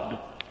of God,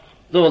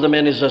 though the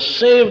man is as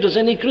saved as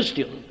any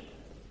Christian,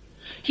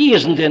 he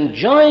isn't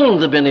enjoying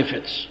the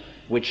benefits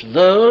which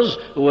those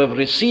who have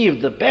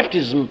received the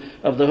baptism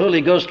of the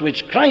Holy Ghost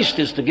which Christ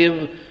is to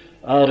give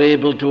are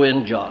able to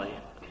enjoy.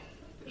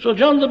 So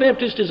John the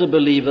Baptist is a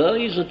believer,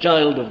 he's a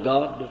child of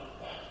God,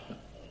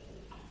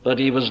 but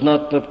he was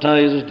not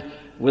baptized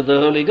with the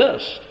Holy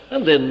Ghost.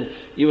 And then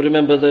you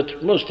remember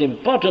that most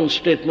important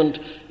statement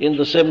in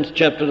the 7th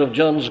chapter of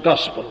John's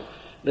Gospel.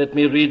 Let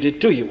me read it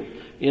to you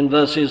in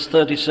verses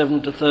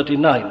 37 to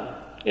 39.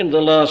 In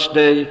the last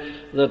day,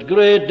 that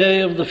great day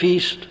of the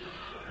feast,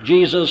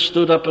 Jesus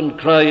stood up and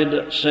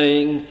cried,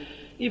 saying,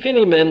 If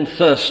any man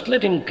thirst,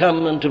 let him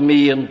come unto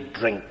me and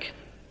drink.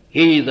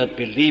 He that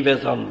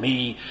believeth on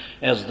me,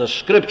 as the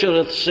Scripture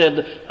hath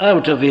said,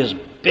 out of his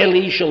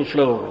belly shall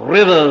flow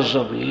rivers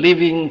of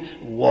living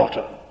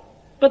water.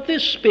 But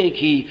this spake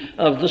he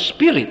of the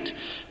Spirit,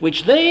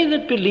 which they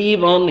that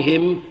believe on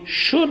him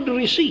should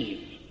receive.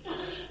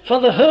 For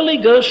the Holy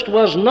Ghost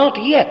was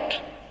not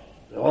yet,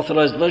 the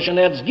Authorized Version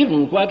adds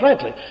given, quite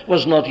rightly,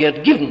 was not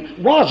yet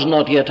given, was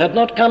not yet, had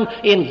not come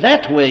in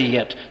that way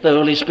yet. The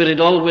Holy Spirit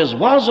always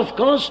was, of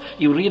course.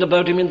 You read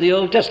about him in the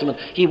Old Testament.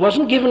 He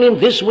wasn't given in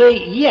this way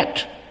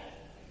yet.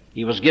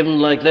 He was given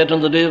like that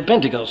on the day of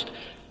Pentecost,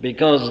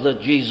 because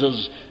that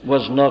Jesus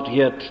was not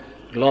yet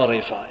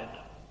glorified.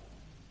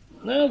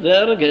 Now,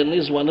 there again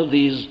is one of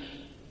these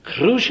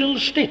crucial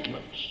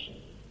statements.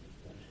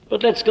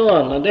 But let's go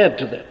on and add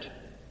to that.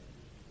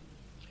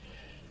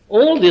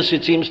 All this,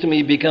 it seems to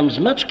me, becomes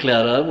much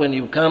clearer when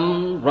you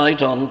come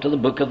right on to the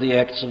book of the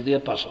Acts of the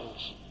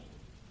Apostles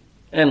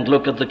and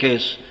look at the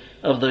case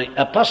of the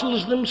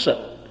apostles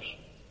themselves.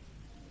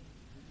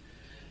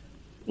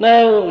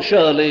 Now,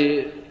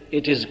 surely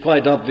it is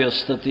quite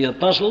obvious that the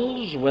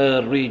apostles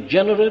were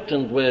regenerate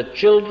and were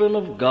children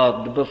of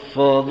God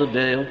before the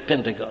day of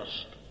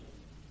Pentecost.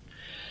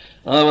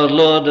 Our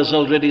Lord has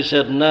already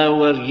said,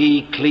 "Now are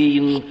ye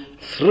clean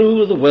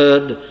through the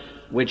word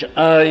which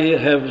I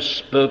have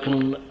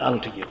spoken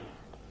unto you."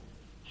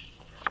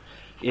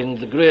 In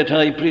the great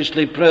high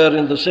priestly prayer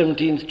in the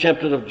 17th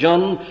chapter of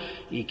John,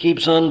 he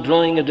keeps on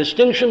drawing a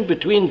distinction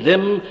between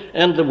them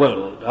and the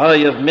world. "I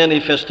have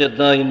manifested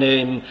thy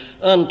name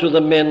unto the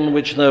men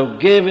which thou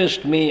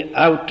gavest me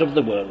out of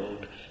the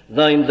world.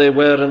 Thine they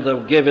were, and thou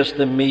gavest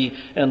them me,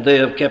 and they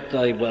have kept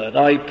thy word.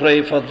 I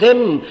pray for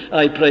them,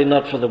 I pray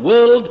not for the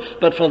world,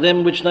 but for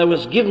them which thou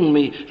hast given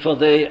me, for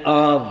they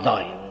are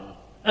thine."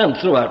 And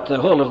throughout the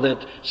whole of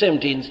that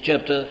 17th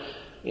chapter,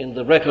 in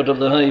the record of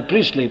the high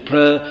priestly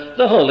prayer,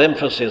 the whole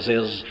emphasis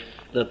is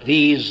that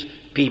these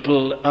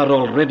people are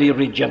already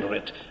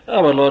regenerate.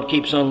 Our Lord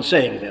keeps on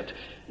saying that.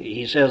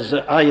 He says,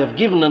 "I have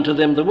given unto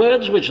them the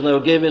words which thou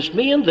gavest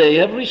me, and they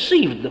have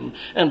received them,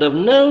 and have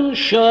known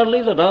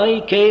surely that I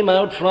came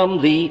out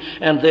from thee,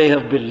 and they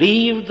have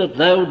believed that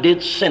thou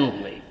didst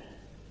send me."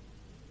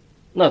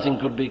 Nothing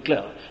could be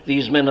clearer.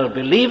 These men are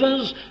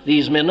believers,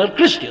 these men are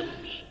Christians.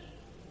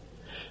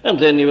 And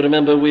then you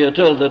remember we are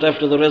told that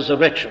after the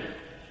resurrection,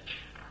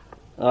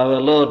 our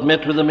Lord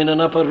met with them in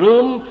an upper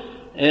room,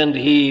 and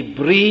he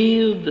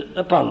breathed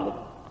upon them.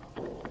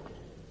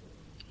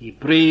 He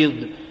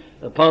breathed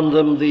upon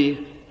them the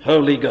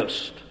Holy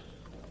Ghost.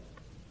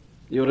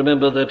 You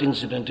remember that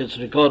incident. It's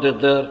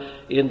recorded there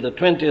in the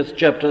 20th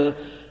chapter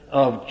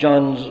of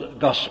John's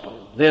Gospel.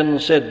 "Then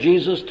said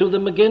Jesus to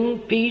them again,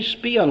 Peace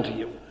be unto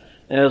you.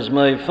 As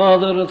my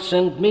Father hath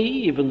sent me,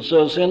 even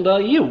so send I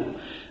you.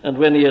 And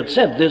when he had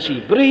said this, he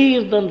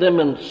breathed on them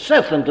and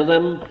saith unto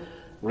them,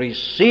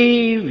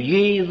 Receive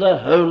ye the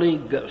Holy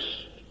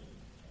Ghost."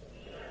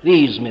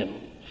 These men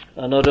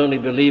are not only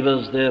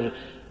believers, they're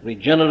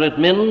regenerate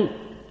men.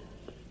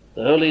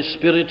 The Holy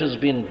Spirit has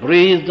been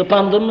breathed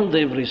upon them, and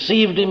they've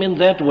received him in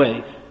that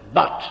way.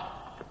 But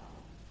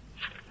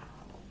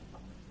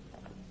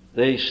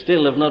they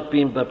still have not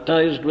been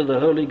baptized with the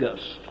Holy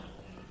Ghost.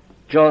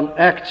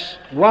 Acts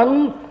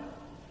 1,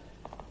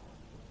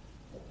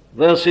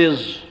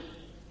 verses,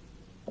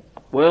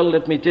 well,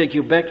 let me take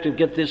you back to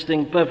get this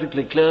thing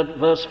perfectly clear.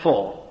 Verse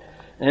 4.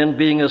 "And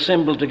being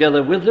assembled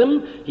together with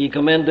them, he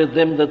commanded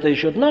them that they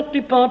should not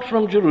depart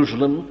from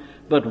Jerusalem,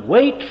 but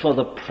wait for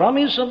the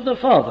promise of the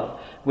Father,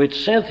 which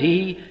saith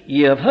he,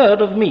 Ye have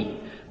heard of me.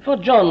 For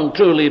John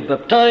truly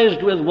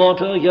baptized with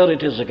water," here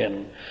it is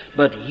again,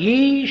 "but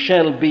ye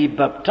shall be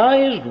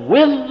baptized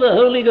with the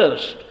Holy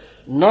Ghost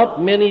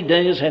not many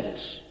days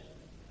hence."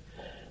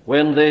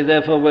 When they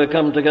therefore were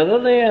come together,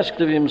 they asked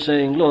of him,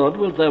 saying, "Lord,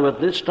 wilt thou at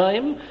this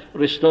time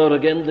restore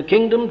again the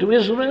kingdom to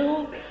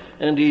Israel?"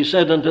 And he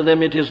said unto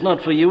them, "It is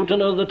not for you to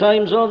know the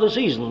times or the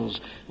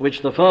seasons,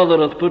 which the Father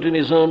hath put in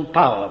his own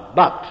power,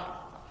 but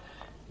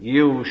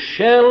you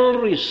shall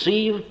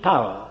receive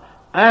power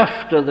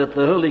after that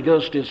the Holy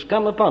Ghost is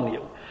come upon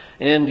you.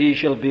 And ye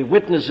shall be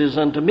witnesses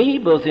unto me,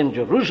 both in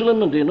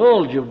Jerusalem and in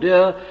all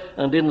Judea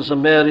and in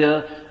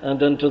Samaria,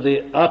 and unto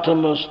the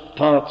uttermost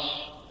parts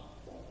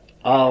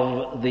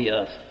of the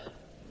earth."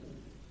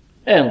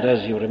 And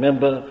as you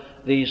remember,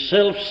 these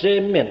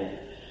self-same men,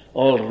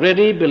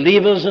 already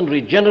believers and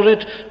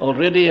regenerate,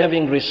 already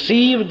having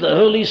received the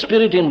Holy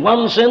Spirit in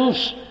one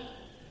sense,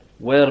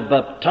 were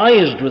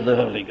baptized with the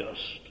Holy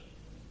Ghost.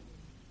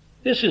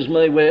 This is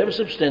my way of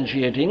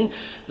substantiating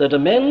that a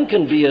man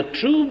can be a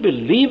true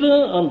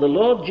believer on the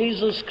Lord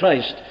Jesus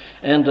Christ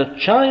and a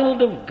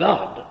child of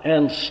God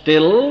and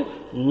still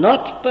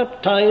not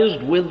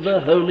baptized with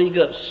the Holy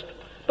Ghost.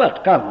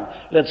 But come,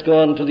 let's go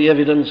on to the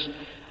evidence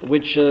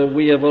which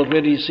we have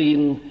already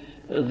seen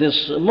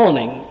this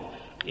morning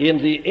in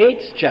the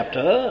 8th chapter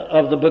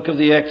of the book of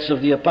the Acts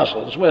of the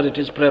Apostles, where it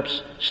is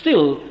perhaps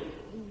still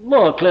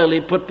more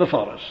clearly put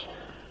before us.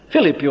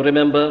 Philip, you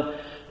remember,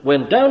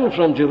 went down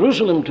from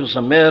Jerusalem to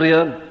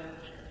Samaria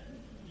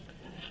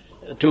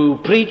to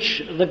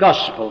preach the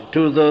gospel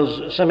to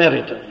those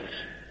Samaritans.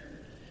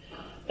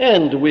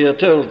 And we are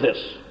told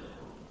this: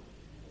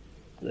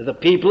 the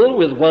people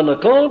with one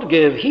accord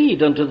gave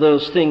heed unto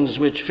those things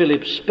which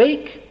Philip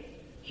spake,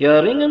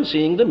 hearing and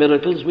seeing the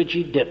miracles which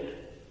he did.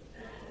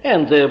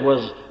 And there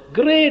was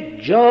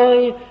great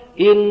joy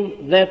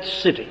in that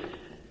city.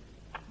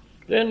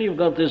 Then you've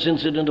got this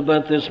incident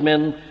about this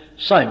man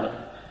Simon.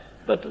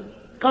 But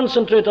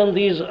concentrate on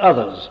these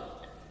others.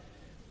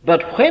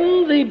 But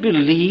when they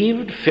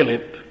believed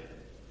Philip,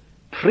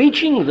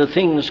 preaching the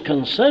things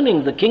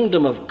concerning the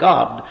kingdom of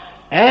God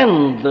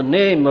and the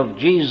name of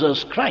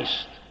Jesus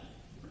Christ.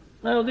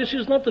 Now, this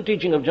is not the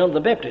teaching of John the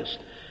Baptist.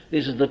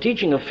 This is the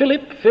teaching of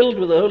Philip, filled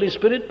with the Holy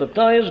Spirit,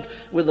 baptized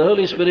with the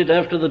Holy Spirit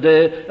after the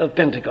day of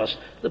Pentecost.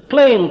 The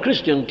plain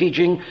Christian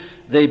teaching: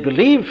 they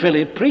believed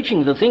Philip,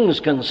 preaching the things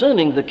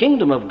concerning the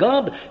kingdom of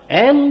God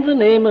and the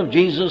name of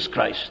Jesus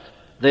Christ.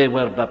 They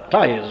were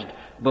baptized,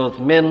 both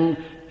men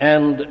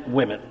and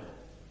women.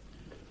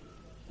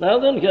 Now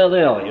then, here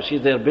they are. You see,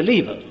 they're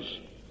believers,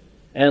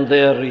 and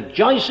they're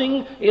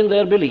rejoicing in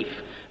their belief.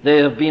 They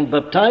have been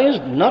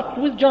baptized not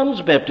with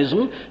John's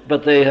baptism,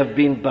 but they have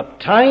been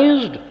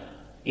baptized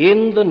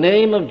in the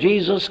name of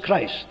Jesus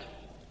Christ.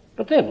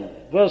 But then,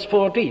 verse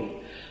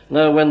 14,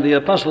 now when the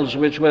apostles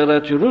which were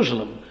at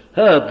Jerusalem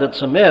heard that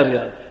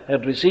Samaria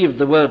had received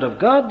the word of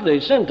God, they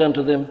sent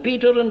unto them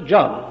Peter and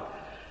John,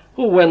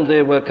 who, when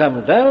they were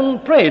come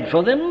down, prayed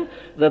for them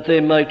that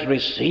they might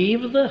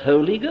receive the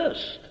Holy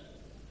Ghost.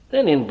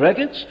 Then in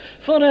brackets,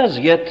 for as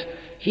yet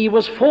he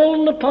was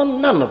fallen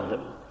upon none of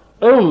them,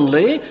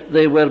 only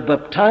they were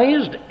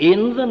baptized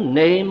in the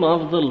name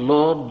of the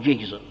Lord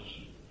Jesus.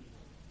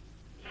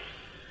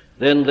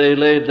 Then they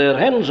laid their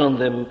hands on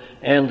them,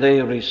 and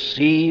they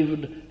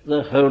received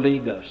the Holy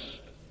Ghost.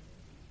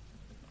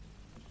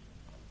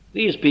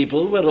 These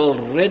people were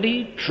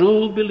already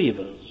true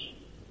believers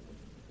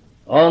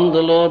on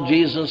the Lord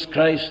Jesus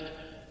Christ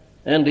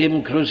and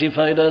Him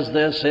crucified as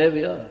their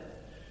Savior.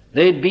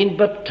 They'd been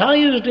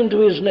baptized into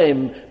His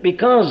name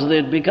because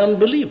they'd become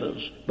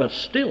believers, but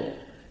still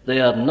they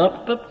are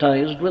not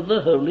baptized with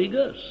the Holy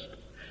Ghost.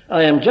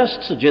 I am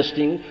just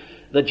suggesting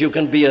that you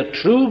can be a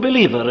true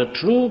believer, a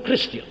true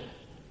Christian,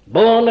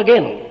 born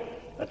again,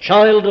 a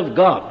child of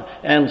God,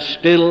 and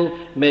still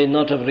may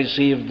not have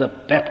received the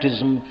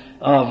baptism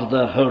of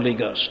the Holy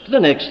Ghost. The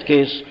next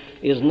case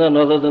is none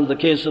other than the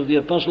case of the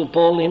Apostle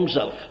Paul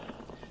himself.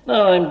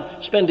 Now,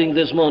 I'm spending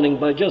this morning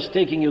by just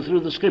taking you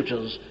through the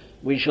Scriptures.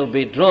 We shall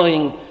be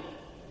drawing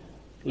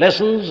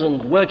lessons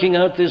and working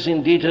out this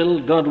in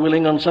detail, God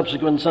willing, on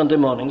subsequent Sunday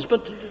mornings.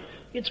 But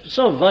it's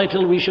so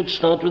vital we should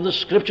start with the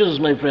Scriptures,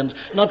 my friends,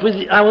 not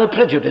with our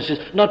prejudices,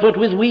 not what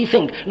we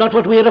think, not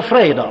what we're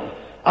afraid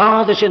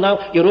of. They say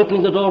now, you're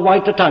opening the door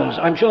wide to tongues.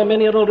 I'm sure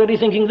many are already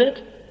thinking that.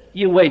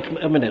 You wait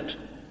a minute.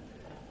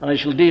 I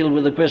shall deal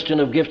with the question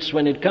of gifts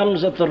when it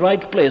comes at the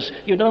right place.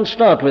 You don't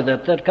start with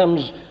that. That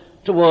comes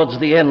towards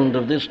the end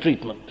of this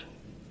treatment.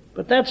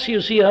 But that's,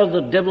 you see, how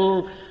the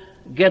devil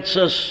gets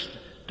us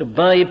to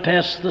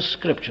bypass the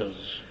Scriptures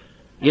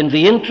in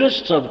the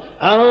interests of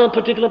our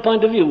particular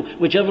point of view,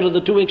 whichever of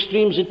the two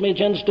extremes it may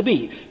chance to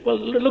be. Well,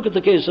 look at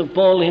the case of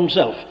Paul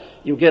himself.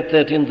 You get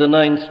that in the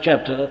 9th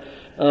chapter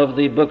of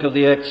the book of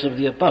the Acts of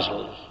the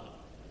Apostles.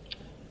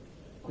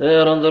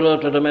 There on the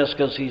road to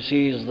Damascus he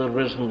sees the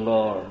risen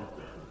Lord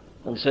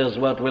and says,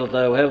 "What wilt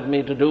thou have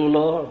me to do,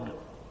 Lord?"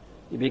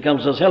 He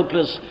becomes as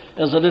helpless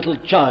as a little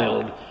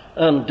child.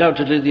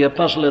 Undoubtedly the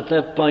apostle at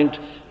that point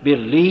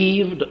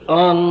believed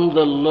on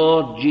the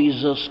Lord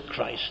Jesus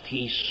Christ.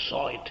 He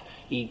saw it.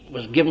 He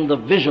was given the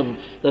vision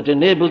that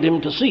enabled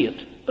him to see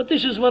it. But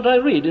this is what I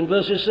read in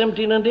verses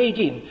 17 and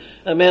 18.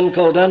 A man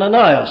called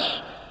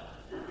Ananias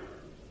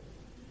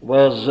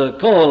was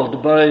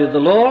called by the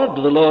Lord.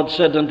 The Lord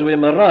said unto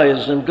him,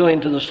 "Arise, and go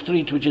into the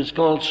street which is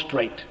called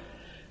Straight,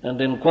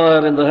 and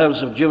inquire in the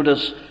house of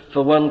Judas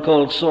for one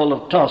called Saul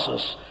of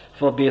Tarsus,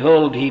 for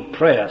behold, he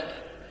prayeth,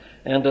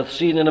 and hath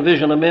seen in a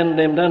vision a man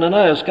named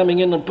Ananias coming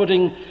in and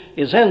putting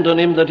his hand on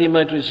him that he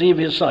might receive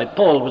his sight."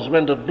 Paul was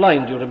rendered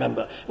blind, you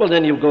remember. Well,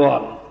 then you go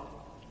on.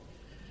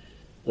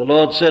 The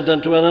Lord said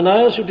unto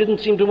Ananias, who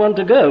didn't seem to want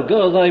to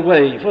go thy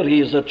way, for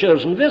he is a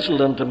chosen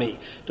vessel unto me,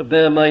 to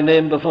bear my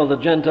name before the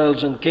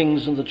Gentiles and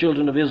kings and the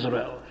children of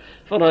Israel.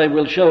 For I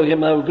will show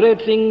him how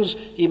great things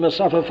he must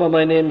suffer for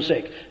my name's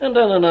sake. And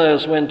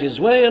Ananias went his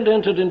way and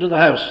entered into the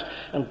house,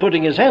 and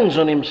putting his hands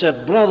on him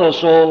said, "Brother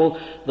Saul,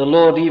 the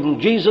Lord, even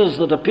Jesus,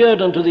 that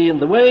appeared unto thee in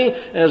the way,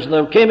 as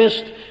thou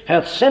camest,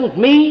 hath sent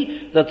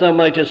me, that thou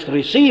mightest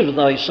receive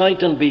thy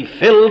sight and be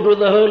filled with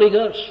the Holy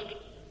Ghost."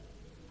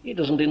 He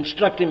doesn't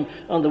instruct him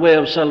on the way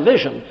of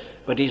salvation,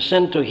 but he's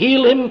sent to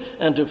heal him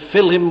and to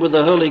fill him with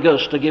the Holy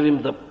Ghost, to give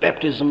him the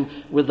baptism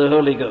with the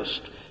Holy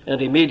Ghost.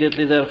 And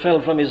immediately there fell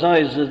from his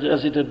eyes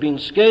as it had been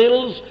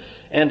scales,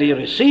 and he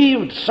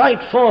received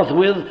sight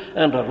forthwith,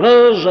 and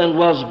arose and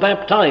was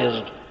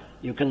baptized.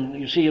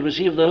 You see, you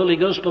receive the Holy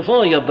Ghost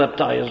before you're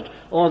baptized,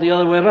 or the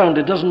other way around.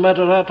 It doesn't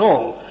matter at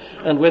all.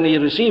 And when he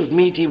received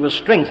meat, he was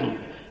strengthened.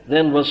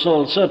 Then was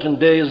Saul certain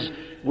days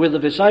with the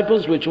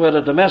disciples which were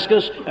at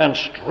Damascus, and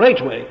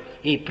straightway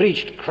he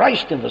preached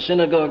Christ in the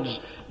synagogues,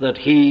 that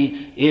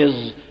he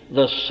is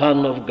the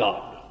Son of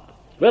God.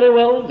 Very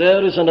well,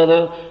 there is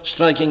another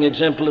striking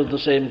example of the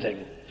same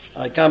thing.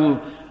 I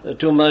come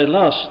to my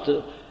last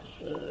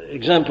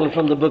example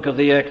from the book of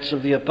the Acts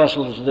of the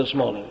Apostles this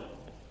morning.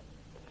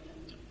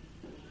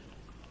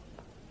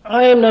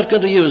 I am not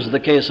going to use the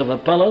case of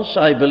Apollos.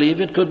 I believe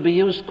it could be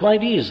used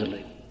quite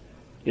easily.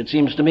 It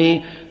seems to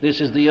me this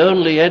is the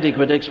only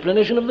adequate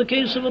explanation of the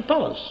case of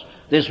Apollos.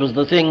 This was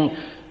the thing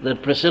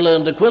that Priscilla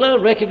and Aquila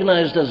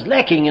recognized as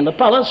lacking in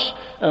Apollos,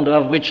 and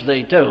of which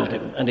they told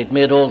him, and it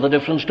made all the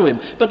difference to him.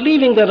 But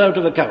leaving that out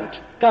of account,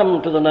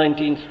 come to the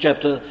 19th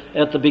chapter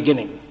at the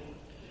beginning.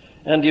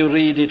 And you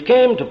read, "It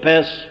came to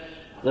pass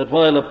that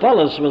while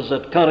Apollos was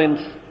at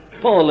Corinth,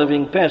 Paul,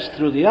 having passed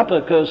through the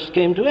upper coast,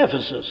 came to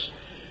Ephesus,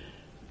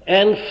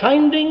 and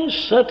finding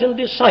certain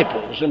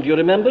disciples," and you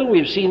remember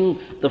we've seen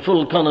the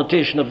full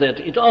connotation of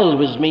that. It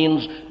always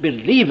means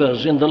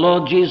believers in the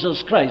Lord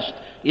Jesus Christ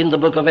in the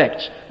book of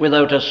Acts,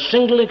 without a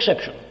single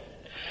exception.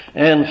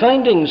 "And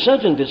finding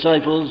certain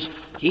disciples,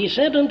 he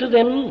said unto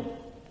them,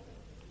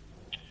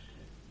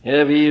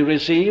 Have ye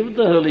received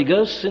the Holy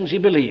Ghost since ye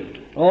believed?"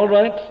 All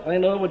right, I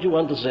know what you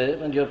want to say,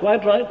 and you're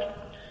quite right.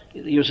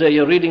 You say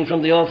you're reading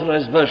from the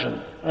Authorized Version.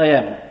 I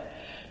am.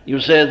 You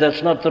say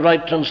that's not the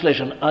right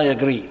translation. I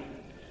agree.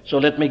 So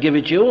let me give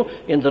it you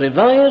in the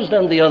Revised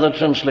and the other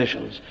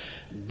translations.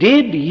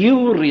 Did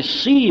you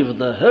receive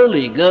the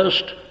Holy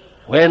Ghost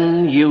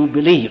when you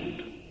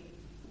believed?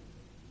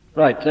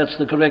 Right, that's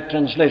the correct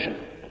translation.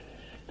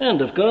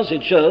 And of course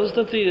it shows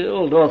that the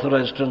old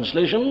Authorized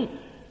translation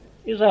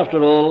is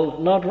after all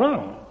not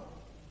wrong.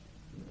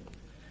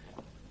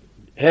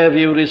 Have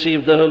you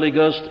received the Holy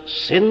Ghost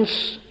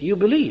since you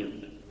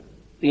believed?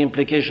 The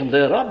implication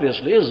there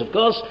obviously is, of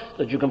course,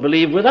 that you can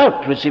believe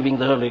without receiving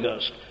the Holy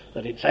Ghost,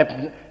 that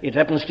it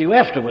happens to you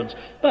afterwards.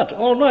 But,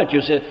 all right,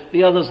 you say,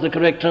 the other's the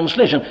correct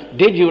translation.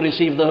 Did you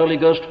receive the Holy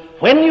Ghost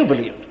when you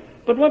believed?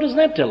 But what does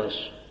that tell us?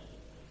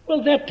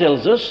 Well, that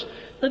tells us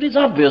that it's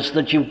obvious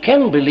that you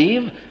can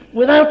believe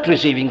without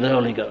receiving the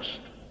Holy Ghost.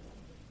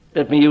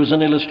 Let me use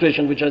an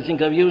illustration which I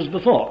think I've used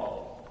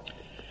before.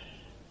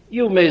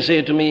 You may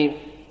say to me,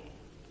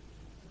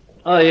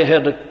 I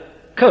had a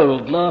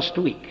cold last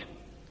week.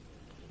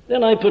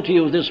 Then I put to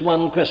you this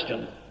one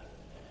question.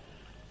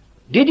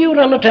 Did you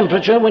run a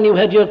temperature when you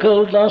had your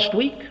cold last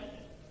week?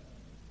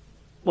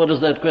 What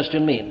does that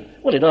question mean?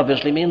 Well, it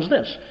obviously means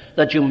this,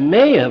 that you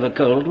may have a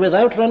cold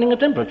without running a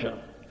temperature.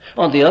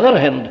 On the other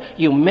hand,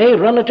 you may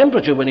run a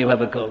temperature when you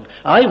have a cold.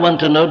 I want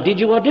to know, did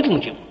you or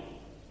didn't you?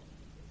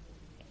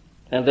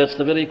 And that's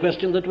the very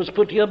question that was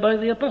put here by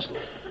the apostle.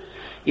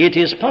 It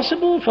is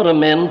possible for a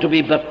man to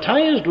be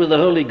baptized with the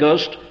Holy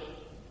Ghost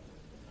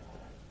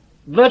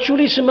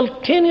virtually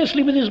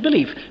simultaneously with his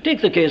belief.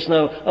 Take the case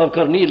now of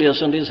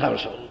Cornelius and his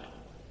household.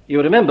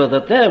 You remember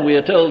that there we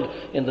are told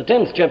in the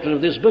 10th chapter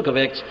of this book of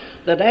Acts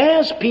that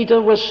as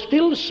Peter was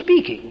still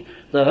speaking,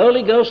 the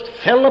Holy Ghost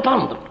fell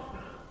upon them.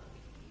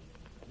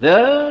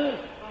 There,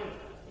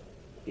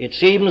 it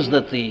seems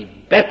that the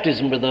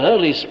baptism with the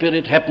Holy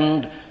Spirit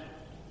happened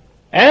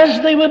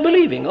as they were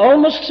believing,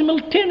 almost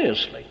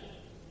simultaneously.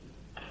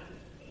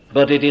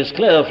 But it is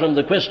clear from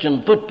the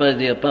question put by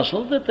the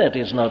apostle that that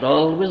is not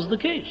always the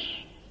case,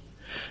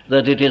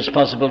 that it is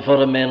possible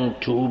for a man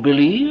to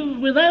believe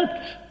without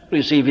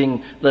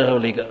receiving the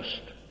Holy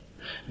Ghost.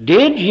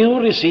 Did you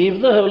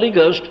receive the Holy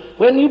Ghost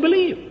when you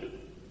believed?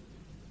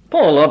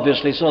 Paul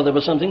obviously saw there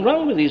was something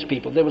wrong with these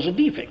people. There was a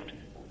defect.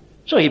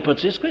 So he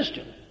puts this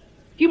question.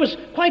 He was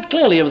quite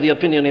clearly of the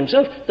opinion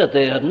himself that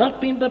they had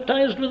not been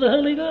baptized with the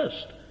Holy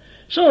Ghost.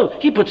 So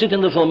he puts it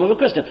in the form of a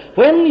question.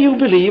 When you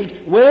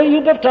believed, were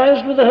you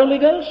baptized with the Holy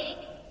Ghost?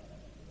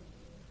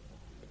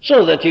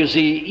 So that you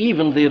see,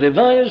 even the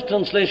Revised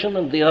translation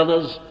and the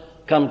others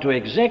come to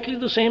exactly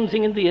the same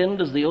thing in the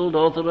end as the old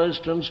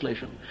Authorized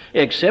translation,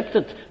 except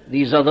that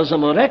these others are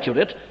more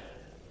accurate.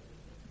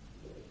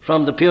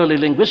 From the purely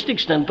linguistic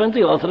standpoint,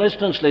 the Authorized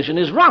translation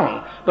is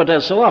wrong. But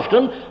as so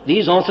often,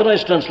 these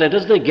Authorized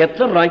translators, they get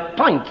the right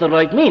point, the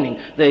right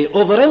meaning. They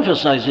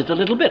overemphasize it a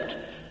little bit,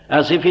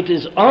 as if it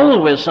is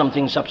always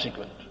something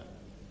subsequent.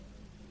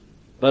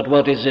 But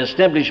what is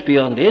established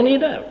beyond any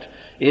doubt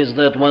is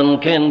that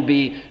one can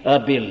be a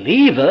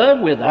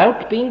believer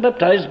without being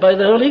baptized by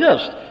the Holy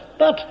Ghost.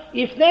 But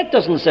if that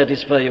doesn't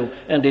satisfy you,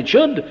 and it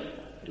should,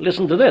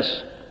 listen to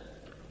this.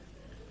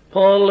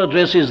 Paul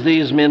addresses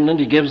these men and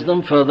he gives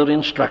them further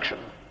instruction.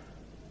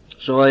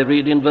 So I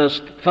read in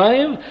verse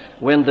 5,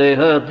 when they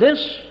heard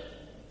this,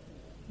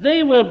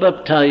 they were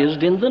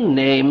baptized in the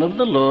name of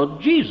the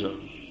Lord Jesus.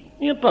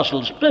 The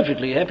apostle's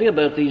perfectly happy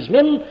about these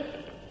men,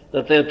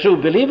 that they're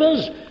true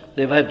believers.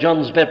 They've had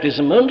John's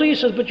baptism only. He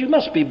says, but you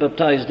must be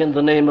baptized in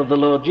the name of the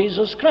Lord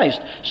Jesus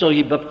Christ. So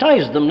he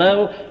baptized them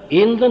now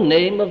in the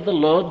name of the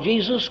Lord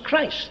Jesus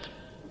Christ.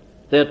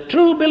 They're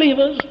true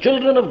believers,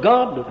 children of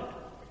God,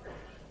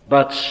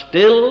 but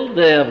still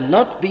they have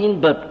not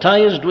been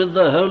baptized with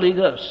the Holy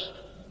Ghost.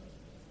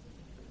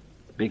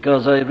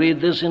 Because I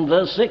read this in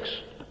verse 6.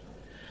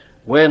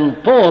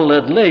 when Paul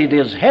had laid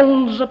his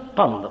hands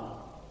upon them,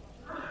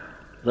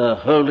 the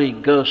Holy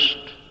Ghost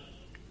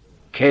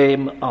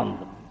came on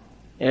them,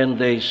 and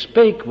they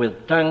spake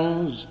with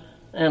tongues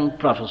and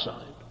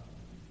prophesied.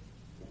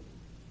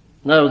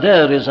 Now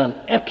there is an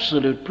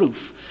absolute proof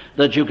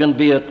that you can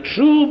be a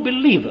true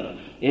believer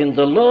in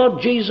the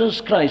Lord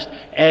Jesus Christ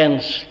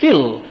and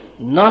still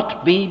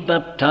not be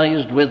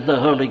baptized with the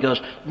Holy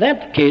Ghost.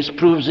 That case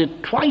proves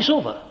it twice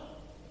over.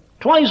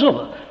 Twice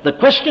over. The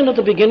question at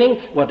the beginning,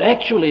 what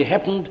actually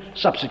happened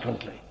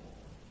subsequently.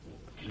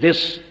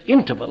 This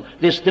interval,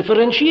 this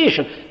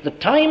differentiation. The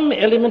time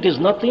element is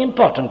not the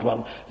important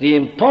one. The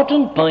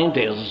important point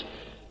is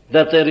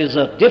that there is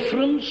a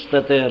difference,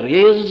 that there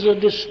is a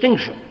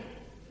distinction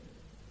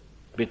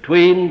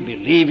between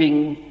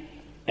believing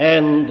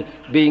and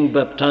being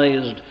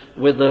baptized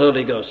with the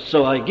Holy Ghost.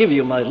 So I give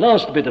you my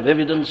last bit of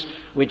evidence,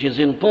 which is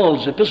in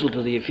Paul's epistle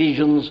to the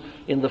Ephesians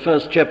in the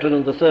 1st chapter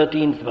and the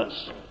 13th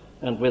verse.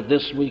 And with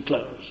this we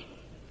close.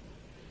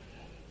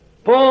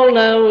 Paul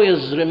now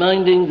is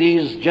reminding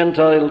these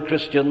Gentile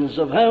Christians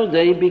of how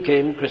they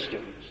became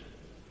Christians,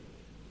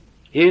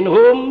 in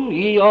whom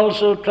ye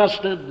also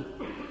trusted,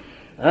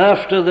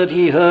 after that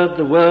ye heard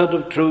the word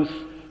of truth,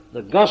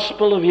 the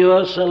gospel of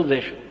your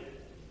salvation,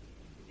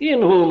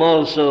 in whom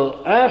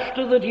also,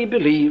 after that ye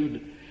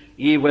believed,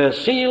 ye were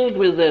sealed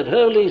with that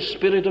Holy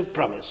Spirit of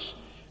promise,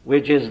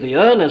 which is the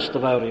earnest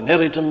of our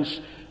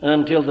inheritance,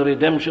 until the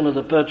redemption of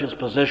the purchased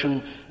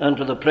possession,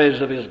 unto the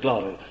praise of his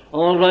glory.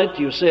 All right,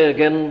 you say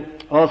again,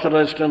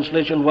 Authorized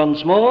Translation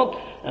once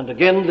more, and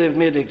again they've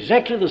made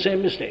exactly the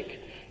same mistake.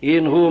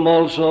 In whom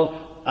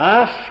also,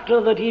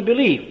 after that he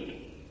believed.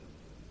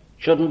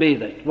 Shouldn't be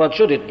that. What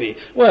should it be?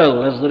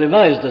 Well, as the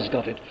Revised has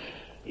got it,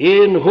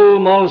 in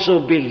whom also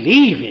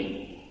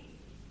believing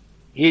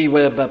ye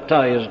were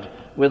baptized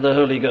with the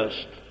Holy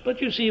Ghost.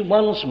 But you see,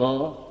 once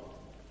more,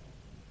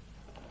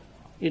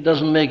 it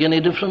doesn't make any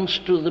difference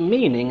to the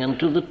meaning and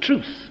to the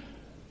truth.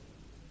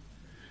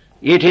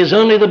 It is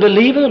only the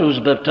believer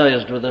who's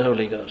baptized with the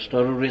Holy Ghost,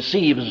 or who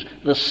receives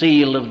the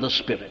seal of the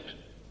Spirit,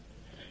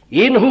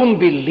 in whom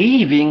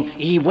believing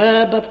ye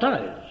were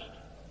baptized.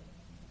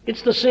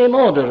 It's the same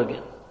order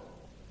again.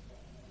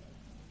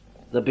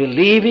 The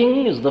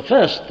believing is the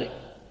first thing.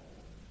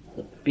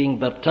 The being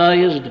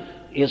baptized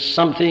is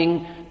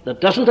something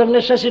that doesn't of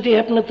necessity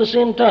happen at the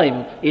same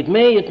time. It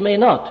may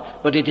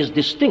not, but it is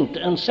distinct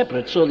and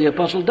separate, so the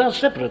apostle does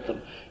separate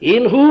them.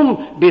 In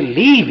whom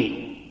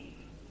believing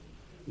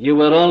you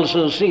were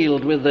also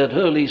sealed with that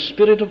Holy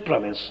Spirit of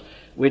promise,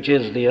 which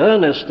is the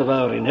earnest of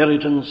our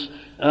inheritance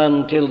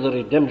until the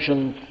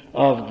redemption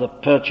of the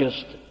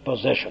purchased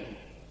possession.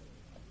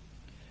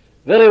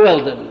 Very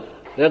well then,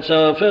 that's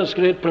our first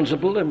great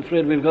principle. I'm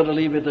afraid we've got to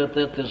leave it at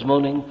that this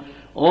morning.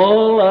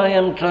 All I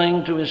am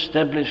trying to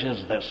establish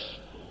is this,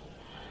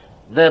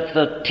 that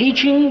the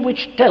teaching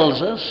which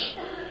tells us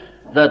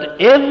that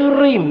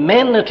every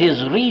man at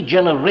his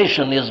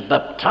regeneration is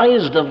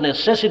baptized of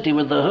necessity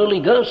with the Holy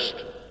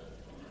Ghost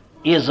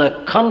is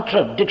a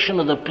contradiction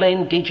of the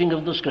plain teaching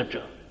of the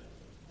Scripture.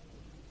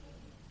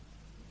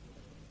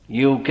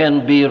 You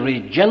can be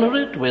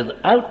regenerate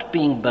without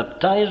being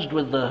baptized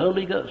with the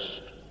Holy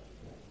Ghost.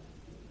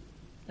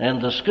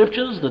 And the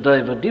Scriptures that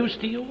I've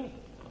adduced to you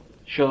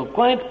show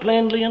quite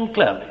plainly and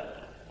clearly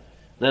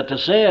that to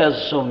say,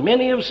 as so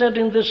many have said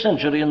in this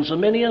century, and so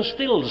many are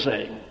still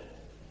saying,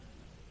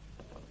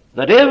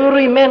 that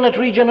every man at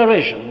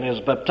regeneration is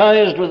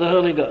baptized with the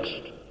Holy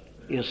Ghost,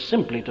 is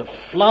simply to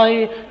fly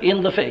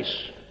in the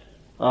face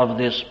of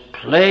this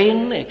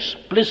plain,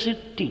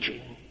 explicit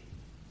teaching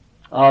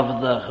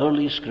of the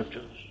Holy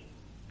Scriptures.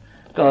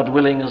 God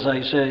willing, as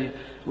I say,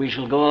 we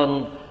shall go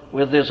on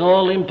with this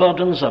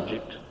all-important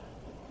subject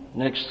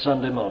next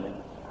Sunday morning.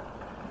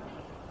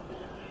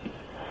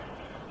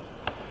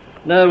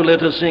 Now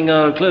let us sing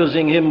our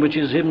closing hymn, which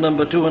is hymn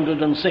number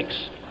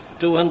 206.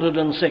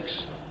 206.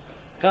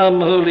 Come,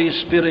 Holy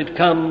Spirit,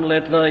 come,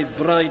 let thy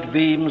bright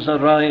beams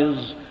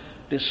arise,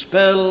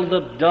 dispel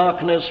the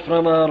darkness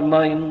from our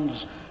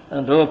minds,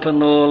 and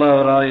open all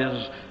our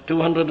eyes.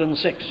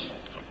 206.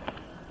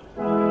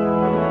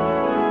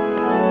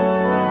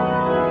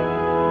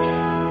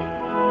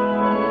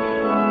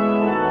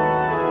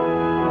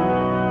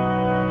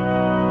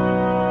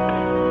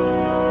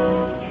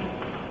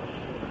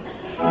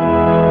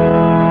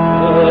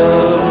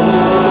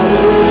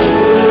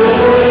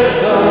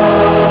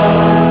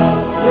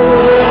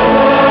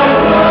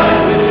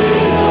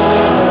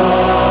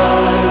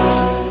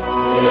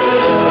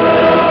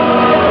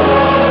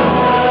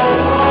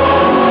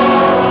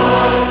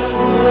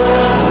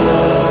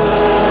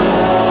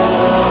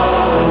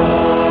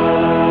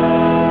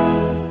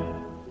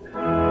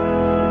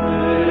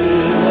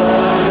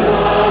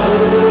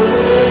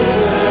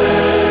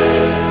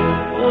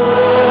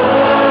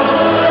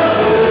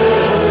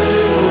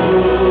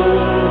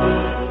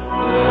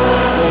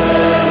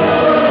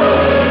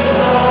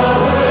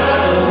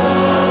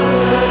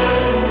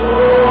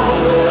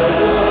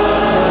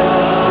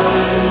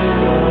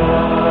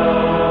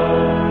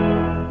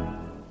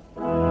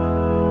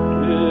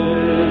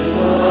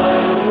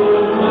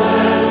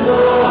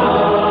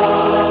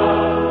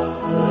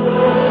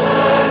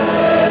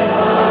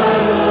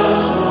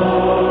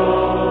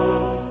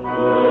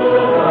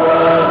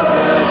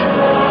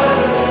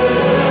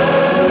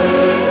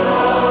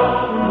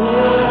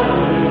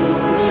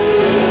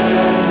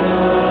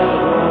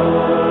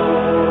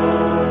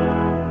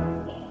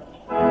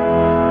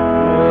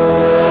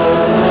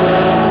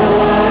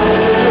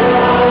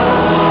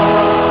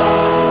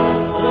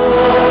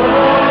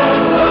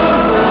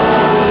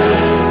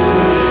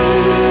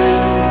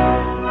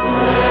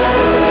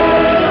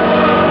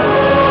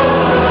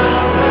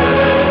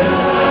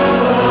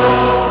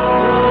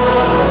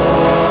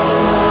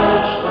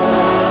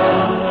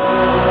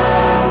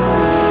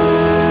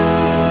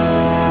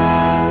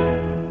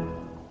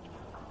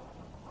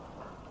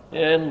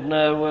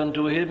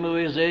 to him who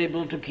is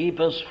able to keep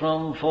us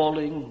from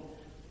falling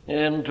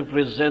and to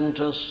present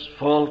us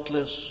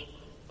faultless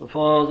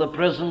before the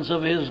presence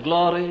of his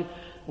glory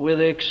with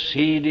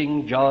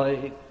exceeding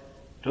joy,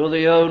 to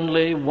the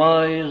only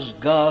wise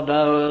God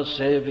our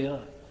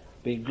Saviour,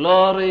 be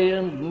glory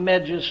and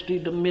majesty,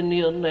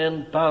 dominion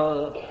and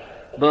power,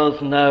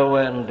 both now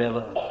and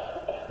ever.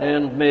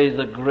 And may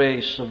the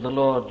grace of the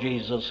Lord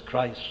Jesus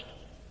Christ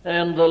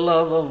and the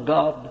love of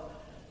God,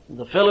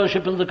 the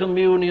fellowship and the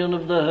communion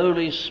of the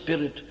Holy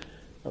Spirit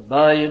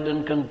abide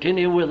and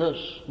continue with us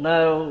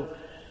now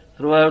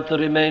throughout the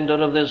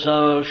remainder of this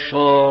our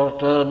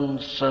short,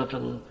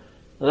 uncertain,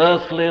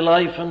 earthly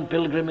life and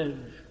pilgrimage,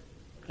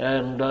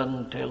 and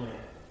until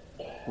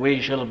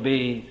we shall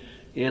be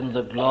in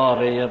the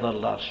glory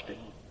everlasting.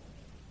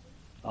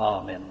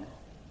 Amen.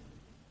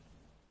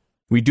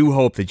 We do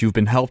hope that you've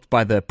been helped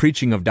by the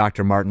preaching of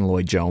Dr. Martyn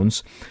Lloyd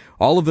Jones.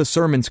 All of the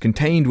sermons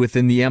contained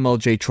within the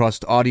MLJ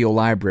Trust audio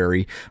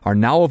library are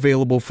now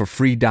available for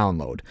free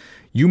download.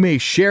 You may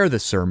share the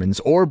sermons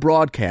or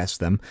broadcast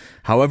them.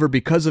 However,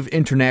 because of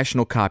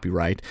international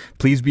copyright,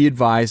 please be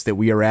advised that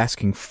we are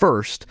asking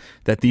first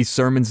that these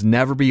sermons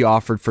never be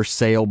offered for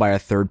sale by a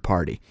third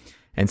party.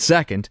 And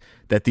second,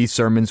 that these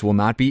sermons will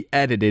not be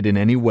edited in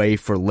any way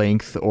for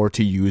length or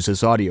to use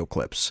as audio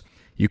clips.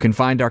 You can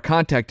find our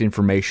contact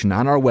information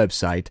on our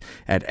website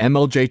at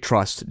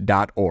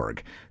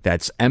mljtrust.org.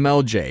 That's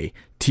mljtrust.org.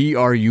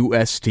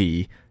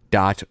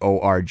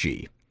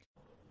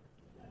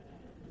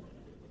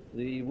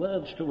 The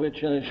words to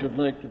which I should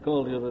like to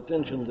call your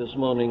attention this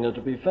morning are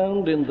to be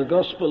found in the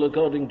Gospel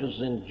according to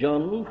St.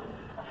 John,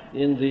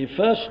 in the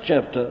first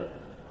chapter,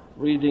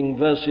 reading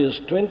verses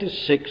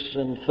 26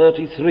 and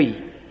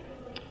 33.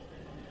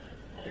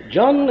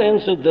 John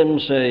answered them,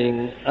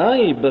 saying,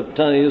 I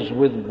baptize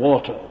with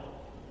water,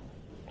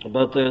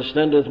 but there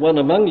standeth one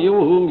among you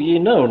whom ye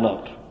know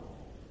not,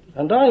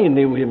 and I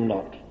knew him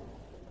not.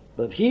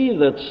 But he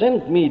that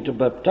sent me to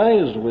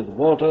baptize with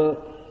water,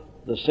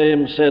 the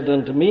same said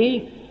unto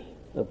me,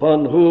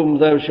 upon whom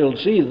thou shalt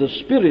see the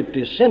Spirit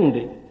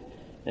descending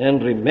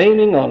and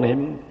remaining on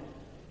him,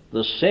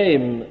 the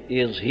same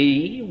is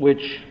he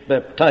which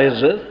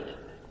baptizeth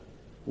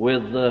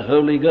with the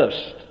Holy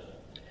Ghost.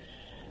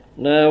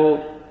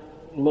 Now,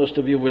 most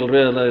of you will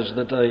realize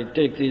that I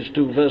take these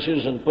two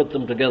verses and put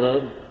them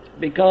together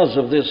because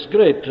of this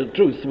great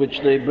truth which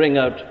they bring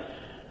out,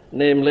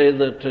 namely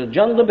that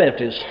John the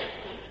Baptist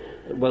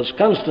was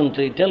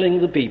constantly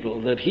telling the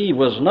people that he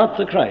was not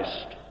the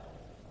Christ,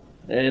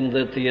 and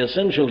that the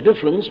essential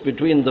difference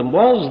between them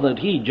was that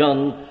he,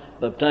 John,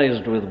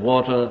 baptized with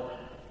water,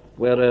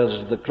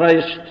 whereas the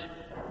Christ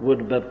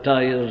would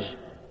baptize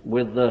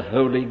with the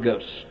Holy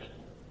Ghost.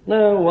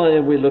 Now, why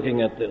are we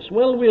looking at this?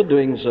 Well, we're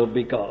doing so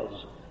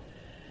because,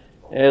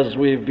 as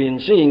we've been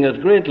seeing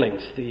at great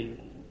length, the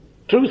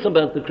truth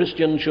about the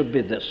Christian should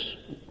be this.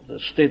 The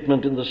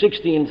statement in the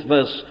 16th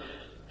verse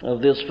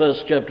of this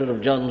first chapter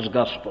of John's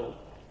Gospel,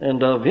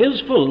 and of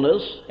his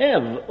fullness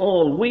have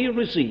all we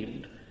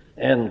received,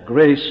 and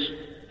grace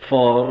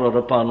for or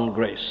upon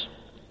grace.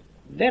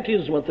 That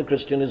is what the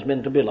Christian is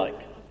meant to be like.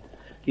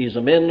 He's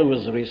a man who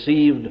has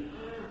received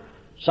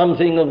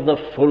something of the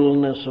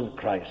fullness of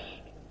Christ,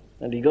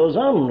 and he goes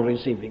on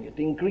receiving it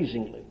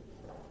increasingly.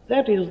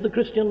 That is the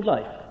Christian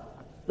life.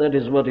 That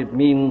is what it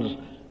means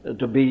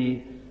to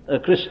be a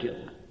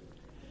Christian.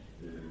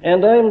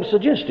 And I'm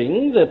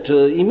suggesting that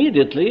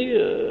immediately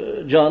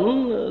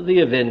John the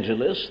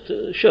evangelist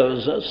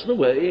shows us the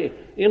way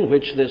in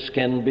which this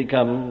can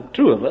become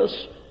true of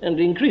us, and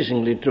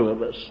increasingly true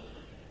of us.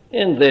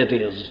 And that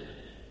is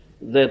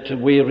that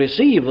we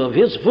receive of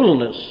his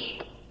fullness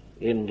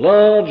in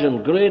large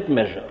and great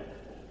measure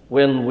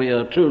when we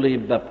are truly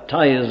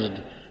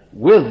baptized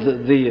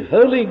with the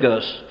Holy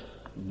Ghost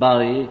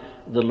by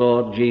the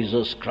Lord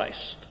Jesus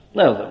Christ.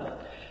 Now then,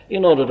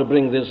 in order to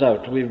bring this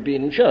out, we've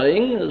been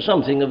showing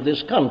something of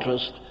this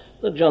contrast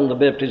that John the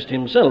Baptist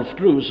himself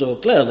drew so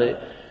clearly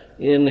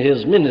in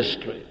his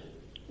ministry.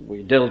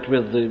 We dealt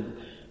with the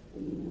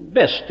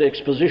best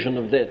exposition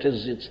of that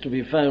as it's to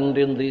be found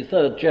in the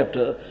third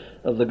chapter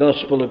of the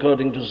Gospel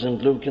according to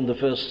St. Luke in the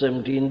first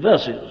 17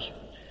 verses.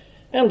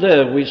 And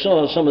there we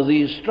saw some of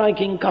these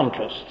striking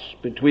contrasts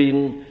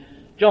between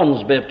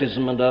John's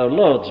baptism and our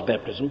Lord's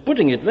baptism,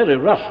 putting it very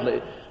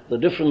roughly, the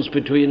difference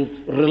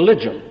between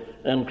religion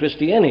and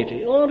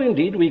Christianity, or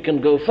indeed we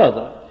can go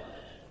further,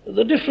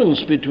 the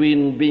difference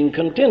between being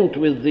content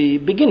with the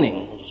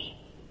beginnings,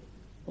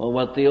 or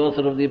what the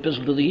author of the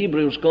Epistle to the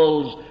Hebrews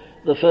calls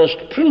the first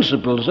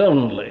principles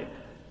only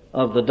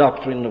of the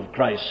doctrine of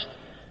Christ,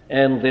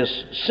 and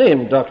this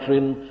same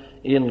doctrine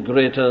in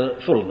greater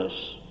fullness.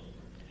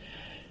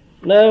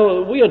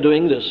 Now, we are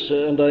doing this,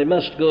 and I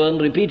must go on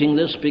repeating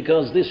this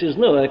because this is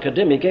no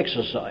academic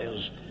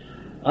exercise.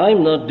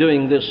 I'm not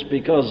doing this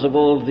because of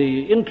all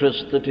the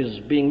interest that is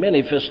being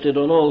manifested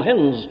on all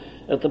hands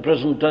at the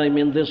present time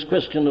in this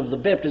question of the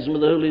baptism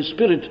of the Holy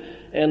Spirit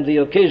and the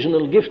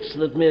occasional gifts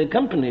that may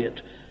accompany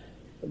it.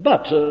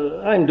 But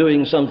I'm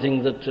doing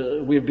something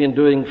that we've been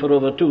doing for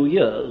over 2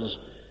 years,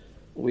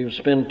 We've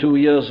spent 2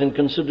 years in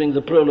considering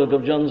the prologue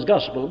of John's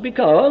Gospel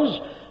because,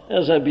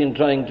 as I've been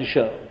trying to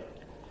show,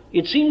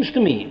 it seems to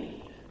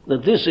me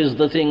that this is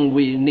the thing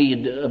we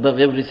need above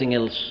everything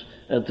else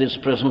at this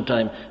present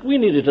time. We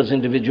need it as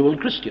individual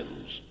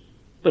Christians,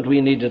 but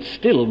we need it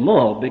still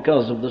more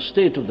because of the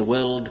state of the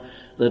world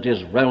that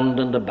is round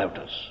and about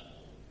us.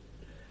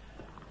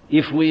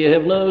 If we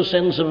have no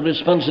sense of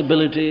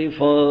responsibility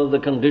for the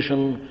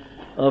condition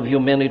of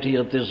humanity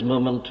at this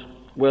moment,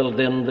 well,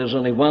 then there's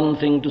only one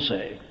thing to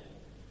say.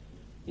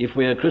 If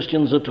we are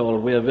Christians at all,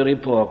 we are very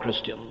poor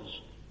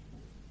Christians.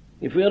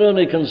 If we are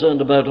only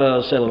concerned about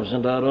ourselves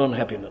and our own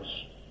happiness,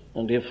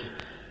 and if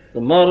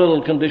the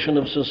moral condition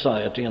of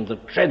society and the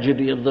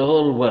tragedy of the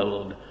whole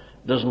world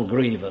doesn't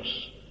grieve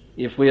us,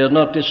 if we are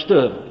not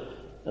disturbed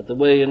at the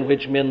way in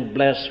which men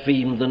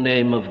blaspheme the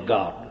name of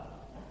God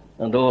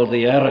and all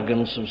the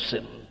arrogance of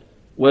sin,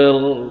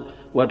 well,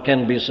 what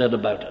can be said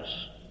about us?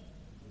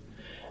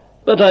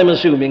 But I'm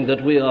assuming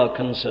that we are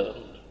concerned.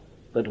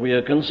 But we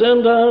are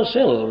concerned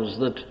ourselves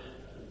that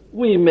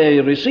we may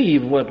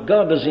receive what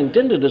God has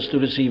intended us to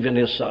receive in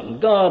His Son.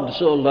 God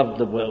so loved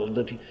the world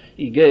that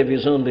He gave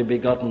His only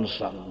begotten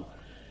Son.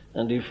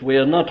 And if we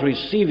are not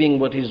receiving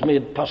what He's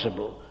made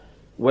possible,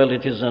 well,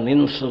 it is an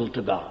insult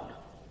to God.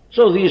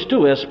 So these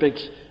two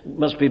aspects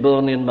must be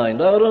borne in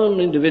mind, our own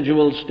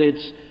individual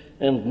states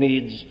and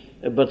needs,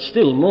 but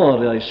still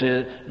more, I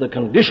say, the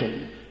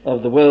condition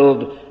of the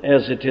world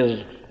as it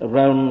is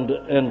around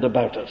and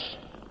about us.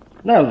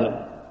 Now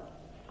then,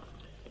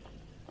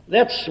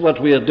 that's what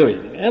we are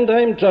doing, and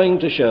I'm trying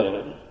to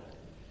show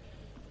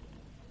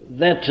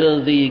that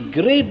the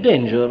great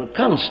danger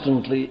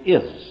constantly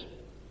is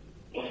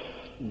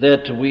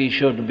that we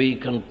should be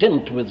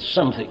content with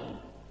something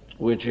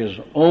which is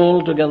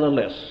altogether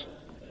less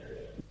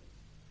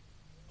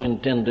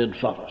intended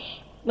for us.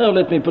 Now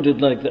let me put it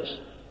like this.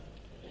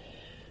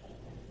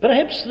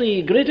 Perhaps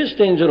the greatest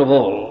danger of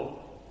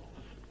all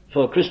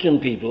for Christian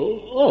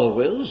people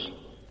always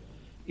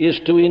is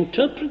to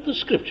interpret the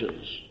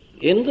Scriptures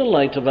in the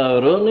light of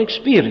our own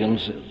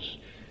experiences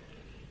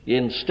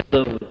instead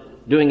of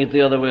doing it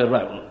the other way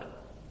around.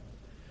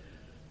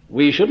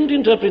 We shouldn't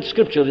interpret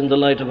Scripture in the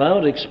light of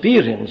our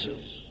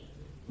experiences,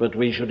 but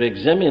we should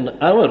examine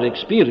our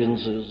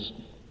experiences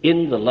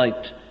in the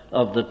light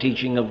of the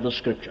teaching of the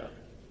Scripture.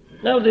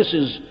 Now, this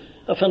is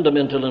a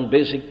fundamental and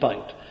basic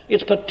point.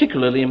 It's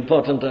particularly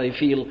important, I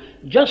feel,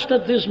 just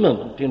at this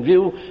moment, in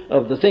view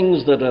of the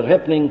things that are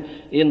happening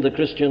in the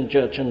Christian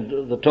church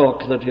and the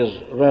talk that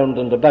is round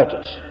and about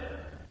us.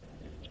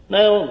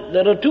 Now,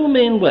 there are two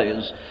main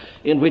ways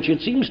in which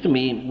it seems to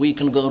me we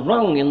can go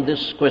wrong in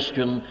this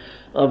question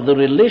of the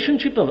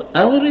relationship of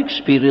our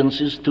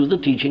experiences to the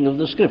teaching of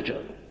the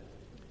Scripture.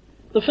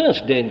 The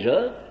first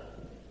danger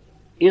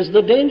is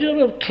the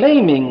danger of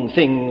claiming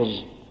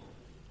things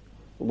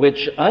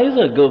which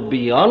either go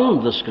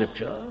beyond the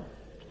Scripture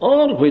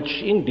or which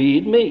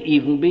indeed may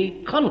even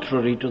be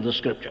contrary to the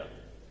Scripture.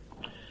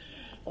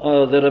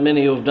 There are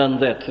many who have done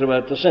that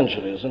throughout the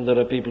centuries, and there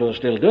are people who are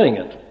still doing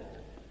it.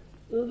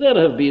 There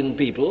have been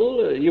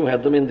people, you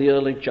had them in the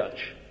early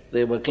church.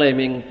 They were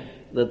claiming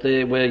that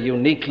they were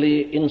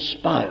uniquely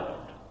inspired.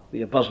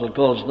 The apostle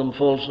calls them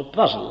false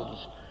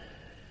apostles.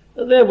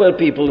 There were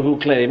people who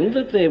claimed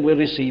that they were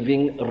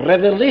receiving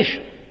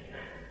revelation.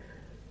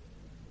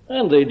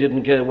 And they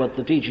didn't care what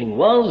the teaching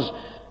was.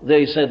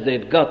 They said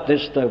they'd got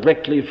this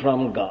directly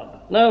from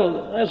God.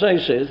 Now, as I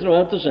say,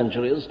 throughout the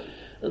centuries,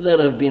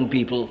 there have been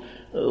people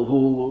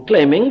who,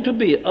 claiming to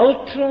be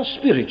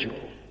ultra-spiritual,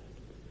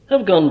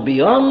 have gone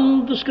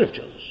beyond the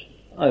Scriptures.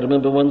 I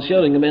remember once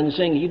hearing a man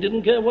saying he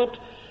didn't care what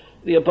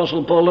the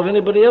Apostle Paul or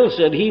anybody else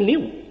said. He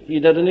knew.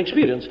 He'd had an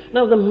experience.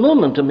 Now, the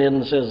moment a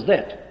man says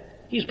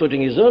that, he's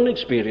putting his own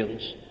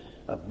experience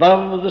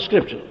above the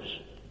Scriptures.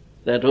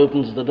 That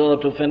opens the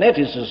door to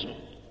fanaticism.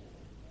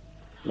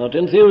 Not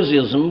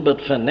enthusiasm,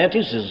 but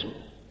fanaticism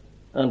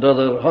and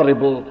other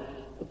horrible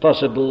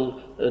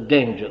possible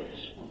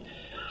dangers.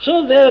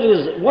 So there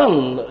is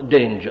one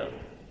danger,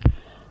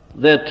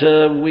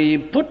 that we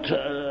put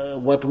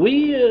what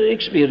we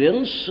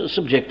experience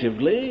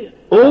subjectively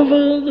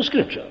over the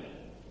Scripture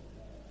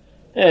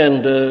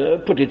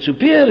and put it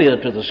superior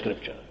to the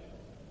Scripture.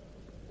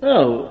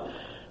 Now,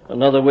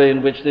 another way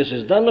in which this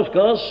is done, of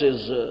course,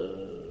 is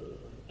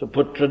to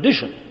put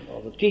tradition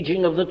or the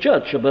teaching of the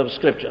church above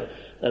Scripture.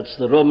 That's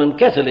the Roman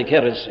Catholic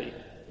heresy,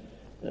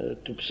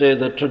 to say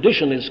that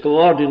tradition is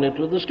coordinate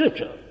with the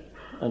Scripture,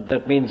 and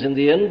that means in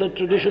the end that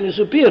tradition is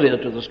superior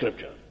to the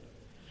Scripture.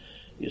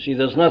 You see,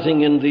 there's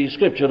nothing in the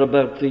Scripture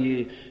about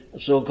the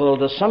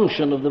so-called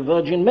assumption of the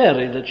Virgin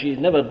Mary, that she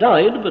never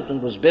died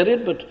and was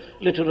buried, but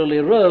literally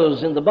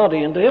rose in the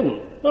body into heaven.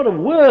 Not a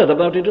word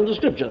about it in the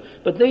Scripture,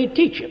 but they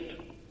teach it.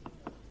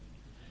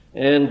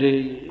 And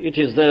it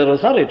is their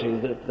authority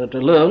that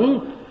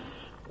alone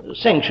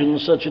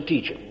sanctions such a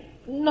teaching.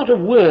 Not a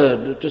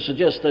word to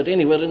suggest that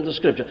anywhere in the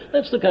Scripture.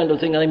 That's the kind of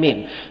thing I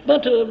mean.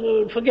 But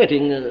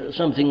forgetting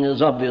something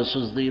as obvious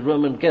as the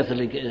Roman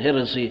Catholic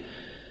heresy,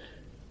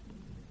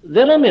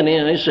 there are many,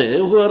 I say,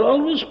 who are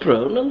always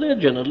prone, and they're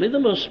generally the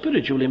most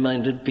spiritually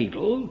minded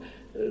people,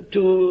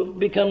 to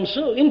become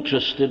so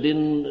interested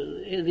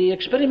in the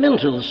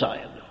experimental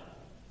side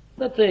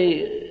that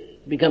they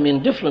become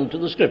indifferent to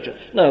the Scripture.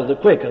 Now, the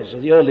Quakers,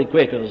 the early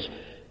Quakers,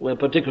 were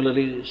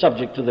particularly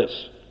subject to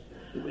this,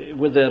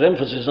 with their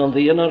emphasis on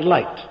the inner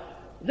light.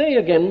 They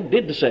again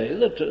did say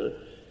that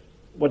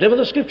whatever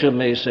the Scripture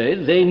may say,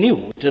 they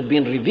knew it had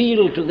been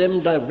revealed to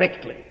them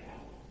directly.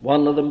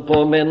 One of them,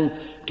 poor men,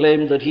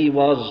 claimed that he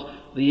was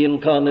the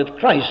incarnate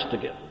Christ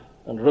again,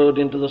 and rode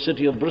into the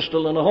city of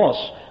Bristol on a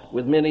horse,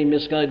 with many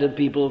misguided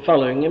people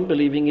following him,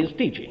 believing his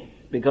teaching,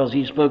 because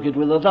he spoke it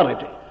with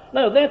authority.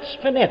 Now, that's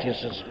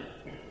fanaticism,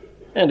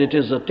 and it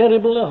is a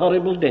terrible, a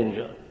horrible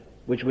danger,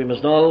 which we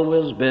must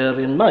always bear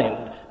in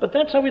mind. But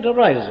that's how it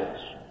arises.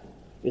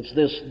 It's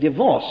this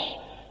divorce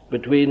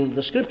between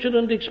the Scripture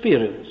and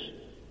experience,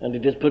 and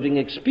it is putting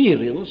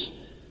experience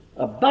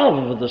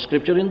above the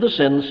Scripture in the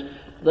sense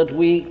that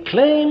we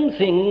claim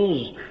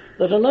things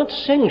that are not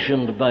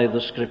sanctioned by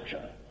the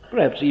Scripture,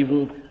 perhaps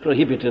even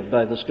prohibited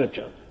by the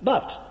Scripture.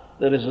 But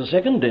there is a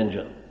second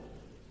danger,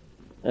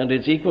 and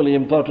it's equally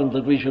important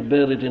that we should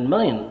bear it in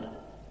mind,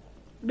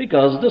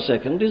 because the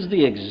second is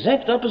the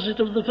exact opposite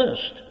of the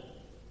first.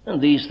 And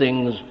these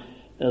things,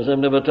 as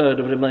I'm never tired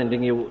of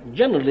reminding you,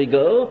 generally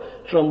go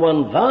from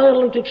one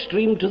violent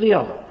extreme to the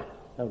other.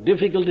 How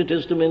difficult it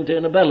is to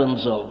maintain a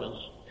balance always.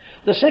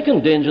 The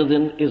second danger,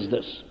 then, is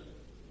this.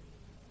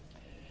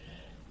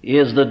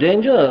 Is the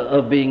danger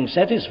of being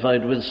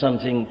satisfied with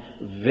something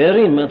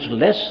very much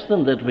less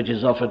than that which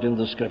is offered in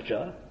the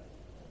Scripture,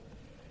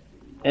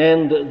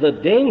 and the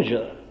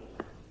danger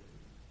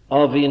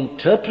of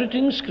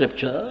interpreting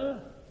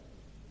Scripture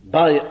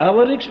by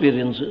our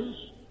experiences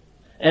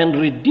and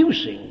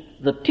reducing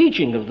the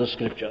teaching of the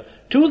Scripture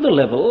to the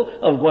level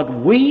of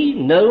what we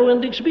know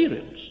and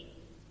experience.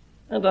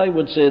 And I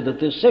would say that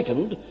this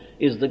second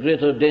is the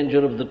greater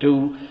danger of the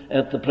two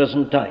at the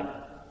present time.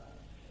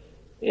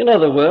 In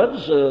other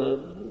words,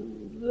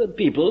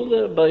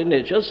 people by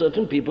nature,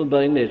 certain people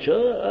by nature,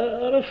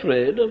 are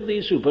afraid of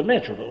the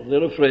supernatural.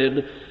 They're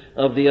afraid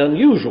of the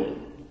unusual.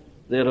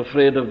 They're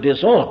afraid of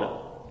disorder.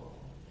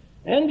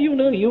 And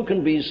you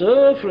can be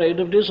so afraid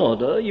of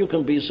disorder, you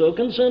can be so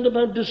concerned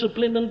about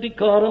discipline and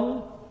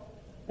decorum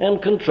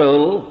and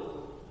control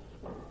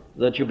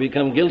that you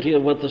become guilty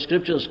of what the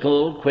Scriptures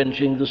call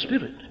quenching the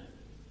Spirit.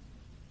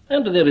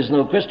 And there is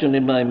no question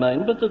in my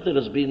mind but that there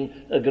has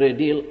been a great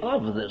deal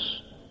of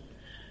this.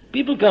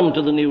 People come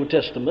to the New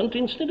Testament,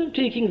 instead of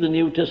taking the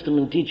New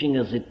Testament teaching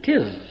as it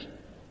is,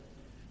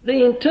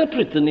 they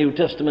interpret the New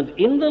Testament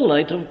in the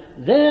light of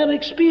their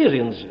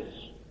experiences.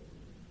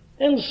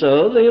 And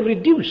so they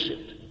reduce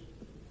it.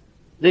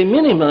 They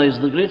minimize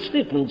the great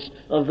statements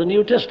of the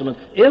New Testament.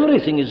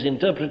 Everything is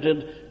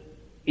interpreted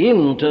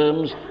in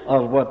terms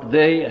of what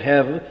they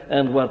have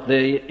and what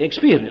they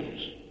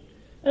experience.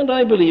 And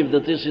I believe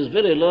that this is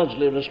very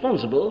largely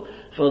responsible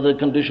for the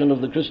condition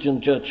of the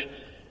Christian church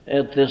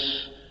at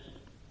this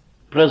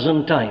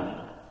present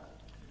time.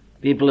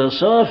 People are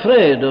so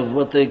afraid of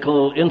what they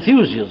call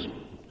enthusiasm,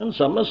 and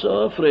some are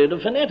so afraid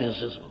of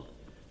fanaticism.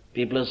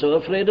 People are so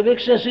afraid of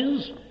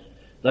excesses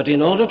that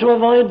in order to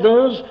avoid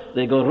those,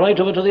 they go right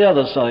over to the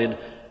other side,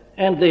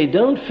 and they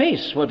don't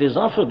face what is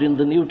offered in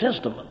the New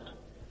Testament.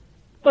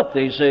 But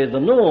they say the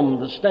norm,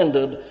 the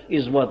standard,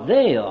 is what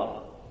they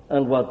are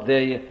and what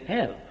they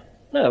have.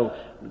 Now,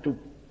 to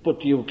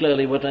put to you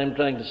clearly what I'm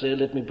trying to say,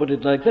 let me put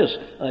it like this.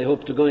 I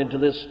hope to go into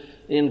this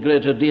in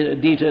greater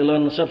detail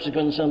on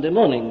subsequent Sunday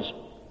mornings.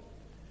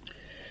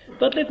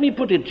 But let me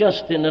put it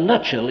just in a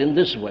nutshell in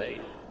this way.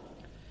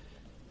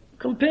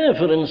 Compare,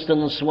 for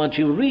instance, what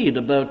you read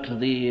about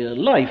the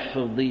life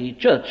of the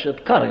church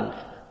at Corinth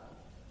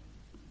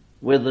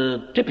with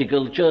the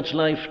typical church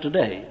life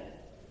today.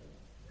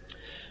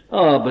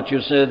 But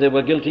you say they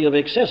were guilty of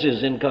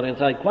excesses in Corinth.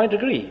 I quite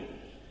agree.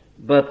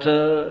 But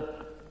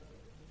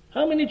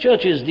how many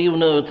churches do you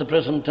know at the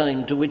present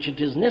time to which it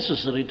is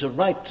necessary to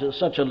write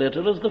such a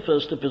letter as the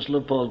first epistle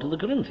of Paul to the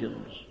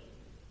Corinthians?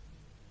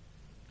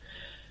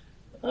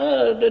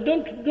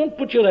 Don't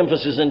put your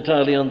emphasis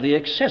entirely on the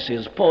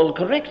excesses. Paul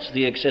corrects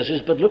the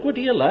excesses, but look what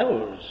he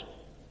allows.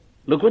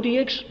 Look what he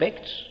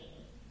expects.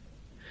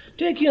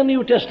 Take your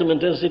New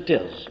Testament as it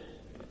is.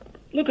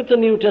 Look at the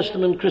New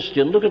Testament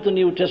Christian. Look at the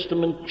New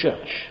Testament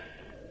church.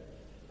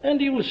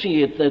 And you will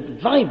see it that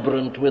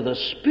vibrant with a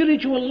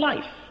spiritual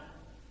life.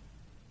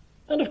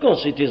 And of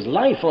course it is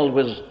life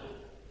always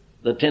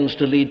that tends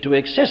to lead to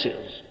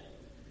excesses.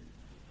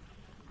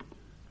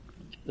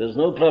 There's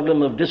no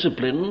problem of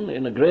discipline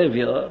in a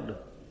graveyard.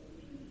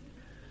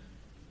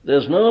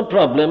 There's no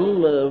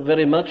problem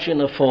very much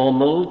in a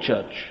formal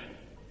church.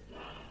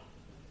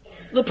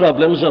 The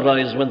problems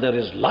arise when there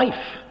is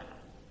life.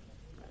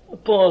 A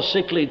poor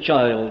sickly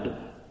child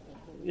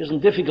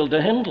isn't difficult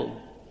to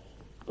handle.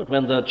 But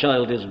when the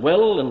child is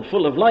well and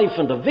full of life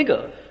and of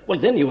vigor, well,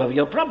 then you have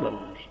your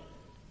problems.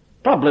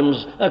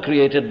 Problems are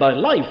created by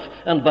life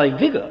and by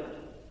vigor.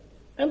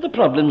 And the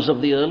problems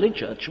of the early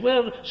church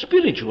were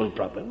spiritual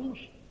problems.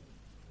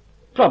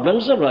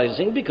 Problems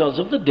arising because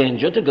of the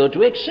danger to go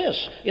to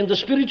excess in the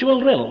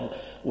spiritual realm.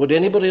 Would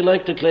anybody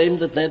like to claim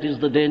that that is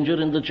the danger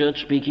in the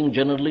church speaking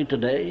generally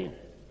today?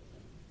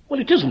 Well,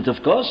 it isn't,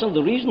 of course, and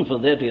the reason for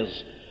that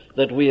is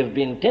that we have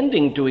been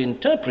tending to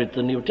interpret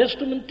the New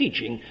Testament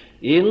teaching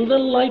in the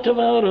light of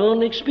our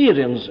own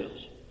experiences.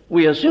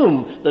 We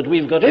assume that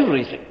we've got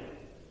everything,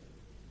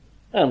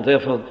 and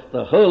therefore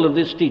the whole of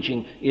this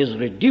teaching is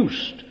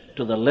reduced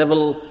to the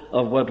level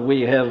of what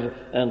we have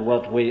and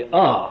what we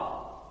are.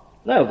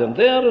 Now then,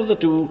 there are the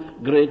two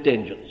great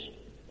dangers,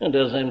 and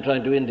as I'm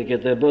trying to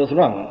indicate, they're both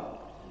wrong,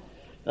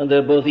 and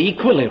they're both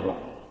equally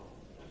wrong.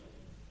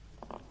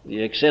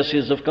 The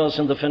excesses, of course,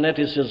 and the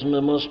fanaticism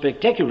are more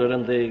spectacular,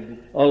 and they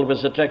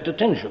always attract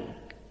attention.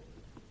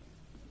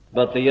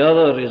 But the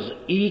other is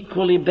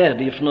equally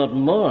bad, if not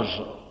more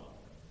so.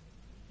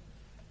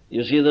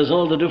 You see, there's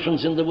all the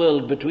difference in the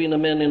world between a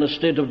man in a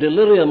state of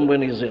delirium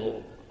when he's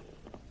ill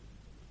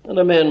and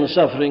a man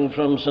suffering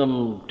from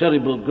some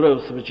terrible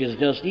growth which is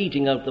just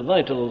eating out the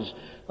vitals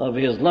of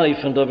his life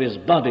and of his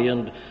body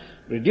and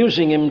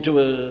reducing him to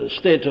a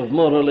state of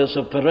more or less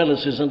of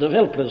paralysis and of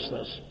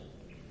helplessness.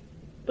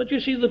 But you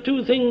see, the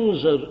two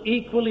things are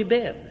equally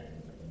bad.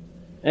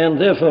 And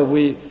therefore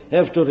we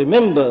have to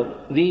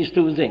remember these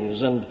two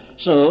things. And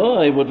so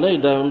I would lay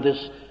down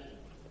this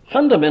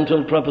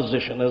fundamental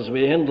proposition as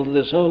we handle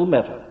this whole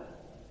matter,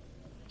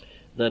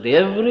 that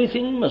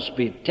everything must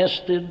be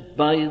tested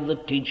by the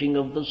teaching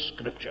of the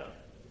Scripture.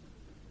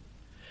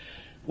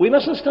 We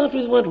mustn't start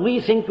with what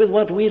we think, with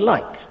what we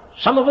like.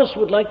 Some of us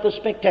would like the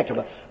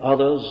spectacular.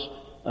 Others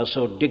are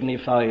so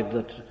dignified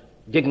that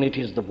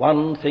dignity is the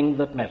one thing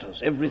that matters.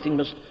 Everything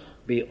must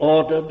be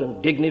ordered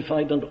and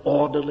dignified and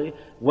orderly,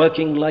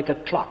 working like a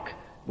clock,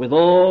 with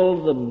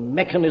all the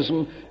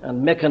mechanism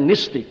and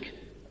mechanistic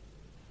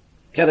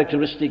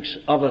characteristics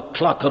of a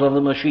clock or of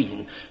a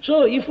machine.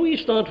 So if we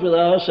start with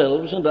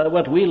ourselves and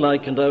what we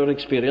like and our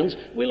experience,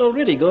 we'll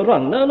already go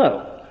wrong.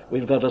 No.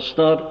 We've got to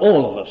start,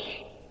 all of us,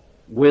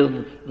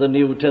 with the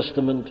New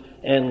Testament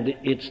and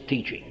its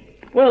teaching.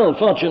 Well,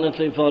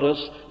 fortunately for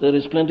us, there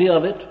is plenty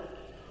of it.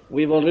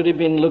 We've already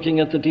been looking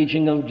at the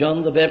teaching of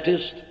John the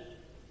Baptist,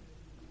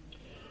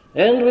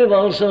 and we've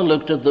also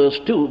looked at those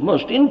two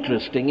most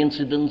interesting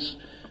incidents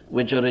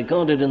which are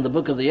recorded in the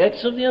book of the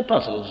Acts of the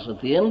Apostles at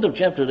the end of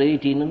chapter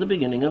 18 and the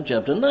beginning of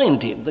chapter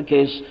 19, the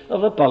case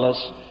of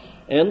Apollos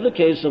and the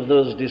case of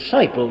those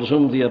disciples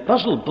whom the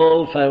Apostle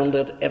Paul found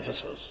at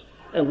Ephesus.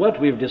 And what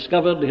we've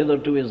discovered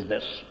hitherto is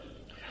this,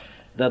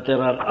 that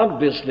there are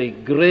obviously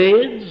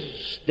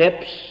grades,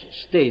 steps,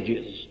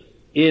 stages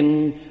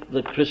in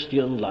the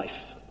Christian life.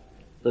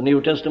 The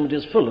New Testament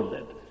is full of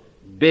that.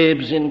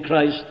 Babes in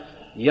Christ,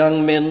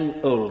 young men,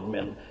 old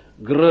men,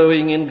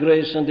 growing in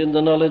grace and in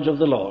the knowledge of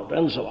the Lord,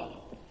 and so on.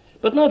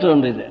 But not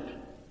only that.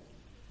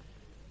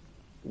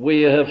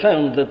 We have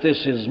found that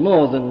this is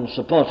more than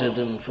supported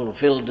and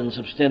fulfilled and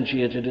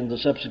substantiated in the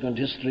subsequent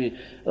history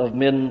of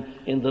men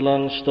in the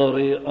long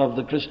story of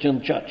the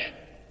Christian church.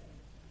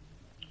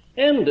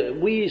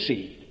 And we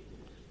see,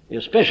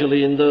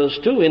 especially in those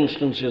two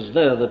instances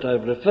there that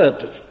I've referred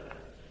to,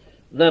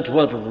 that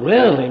what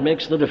really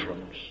makes the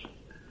difference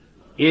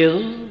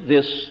is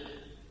this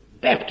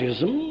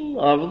baptism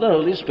of the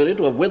Holy Spirit,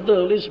 or with the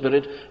Holy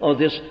Spirit, or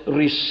this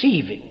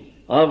receiving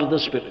of the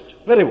Spirit.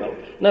 Very well.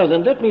 Now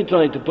then, let me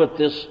try to put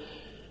this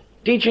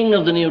teaching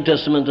of the New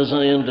Testament as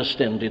I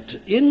understand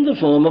it in the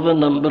form of a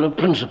number of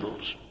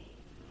principles.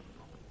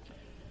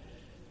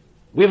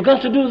 We've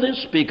got to do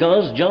this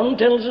because John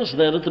tells us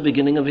there at the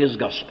beginning of his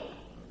gospel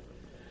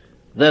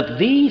that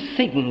the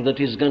thing that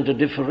is going to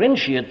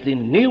differentiate the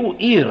new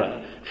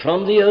era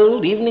from the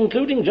old, even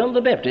including John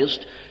the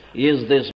Baptist, is this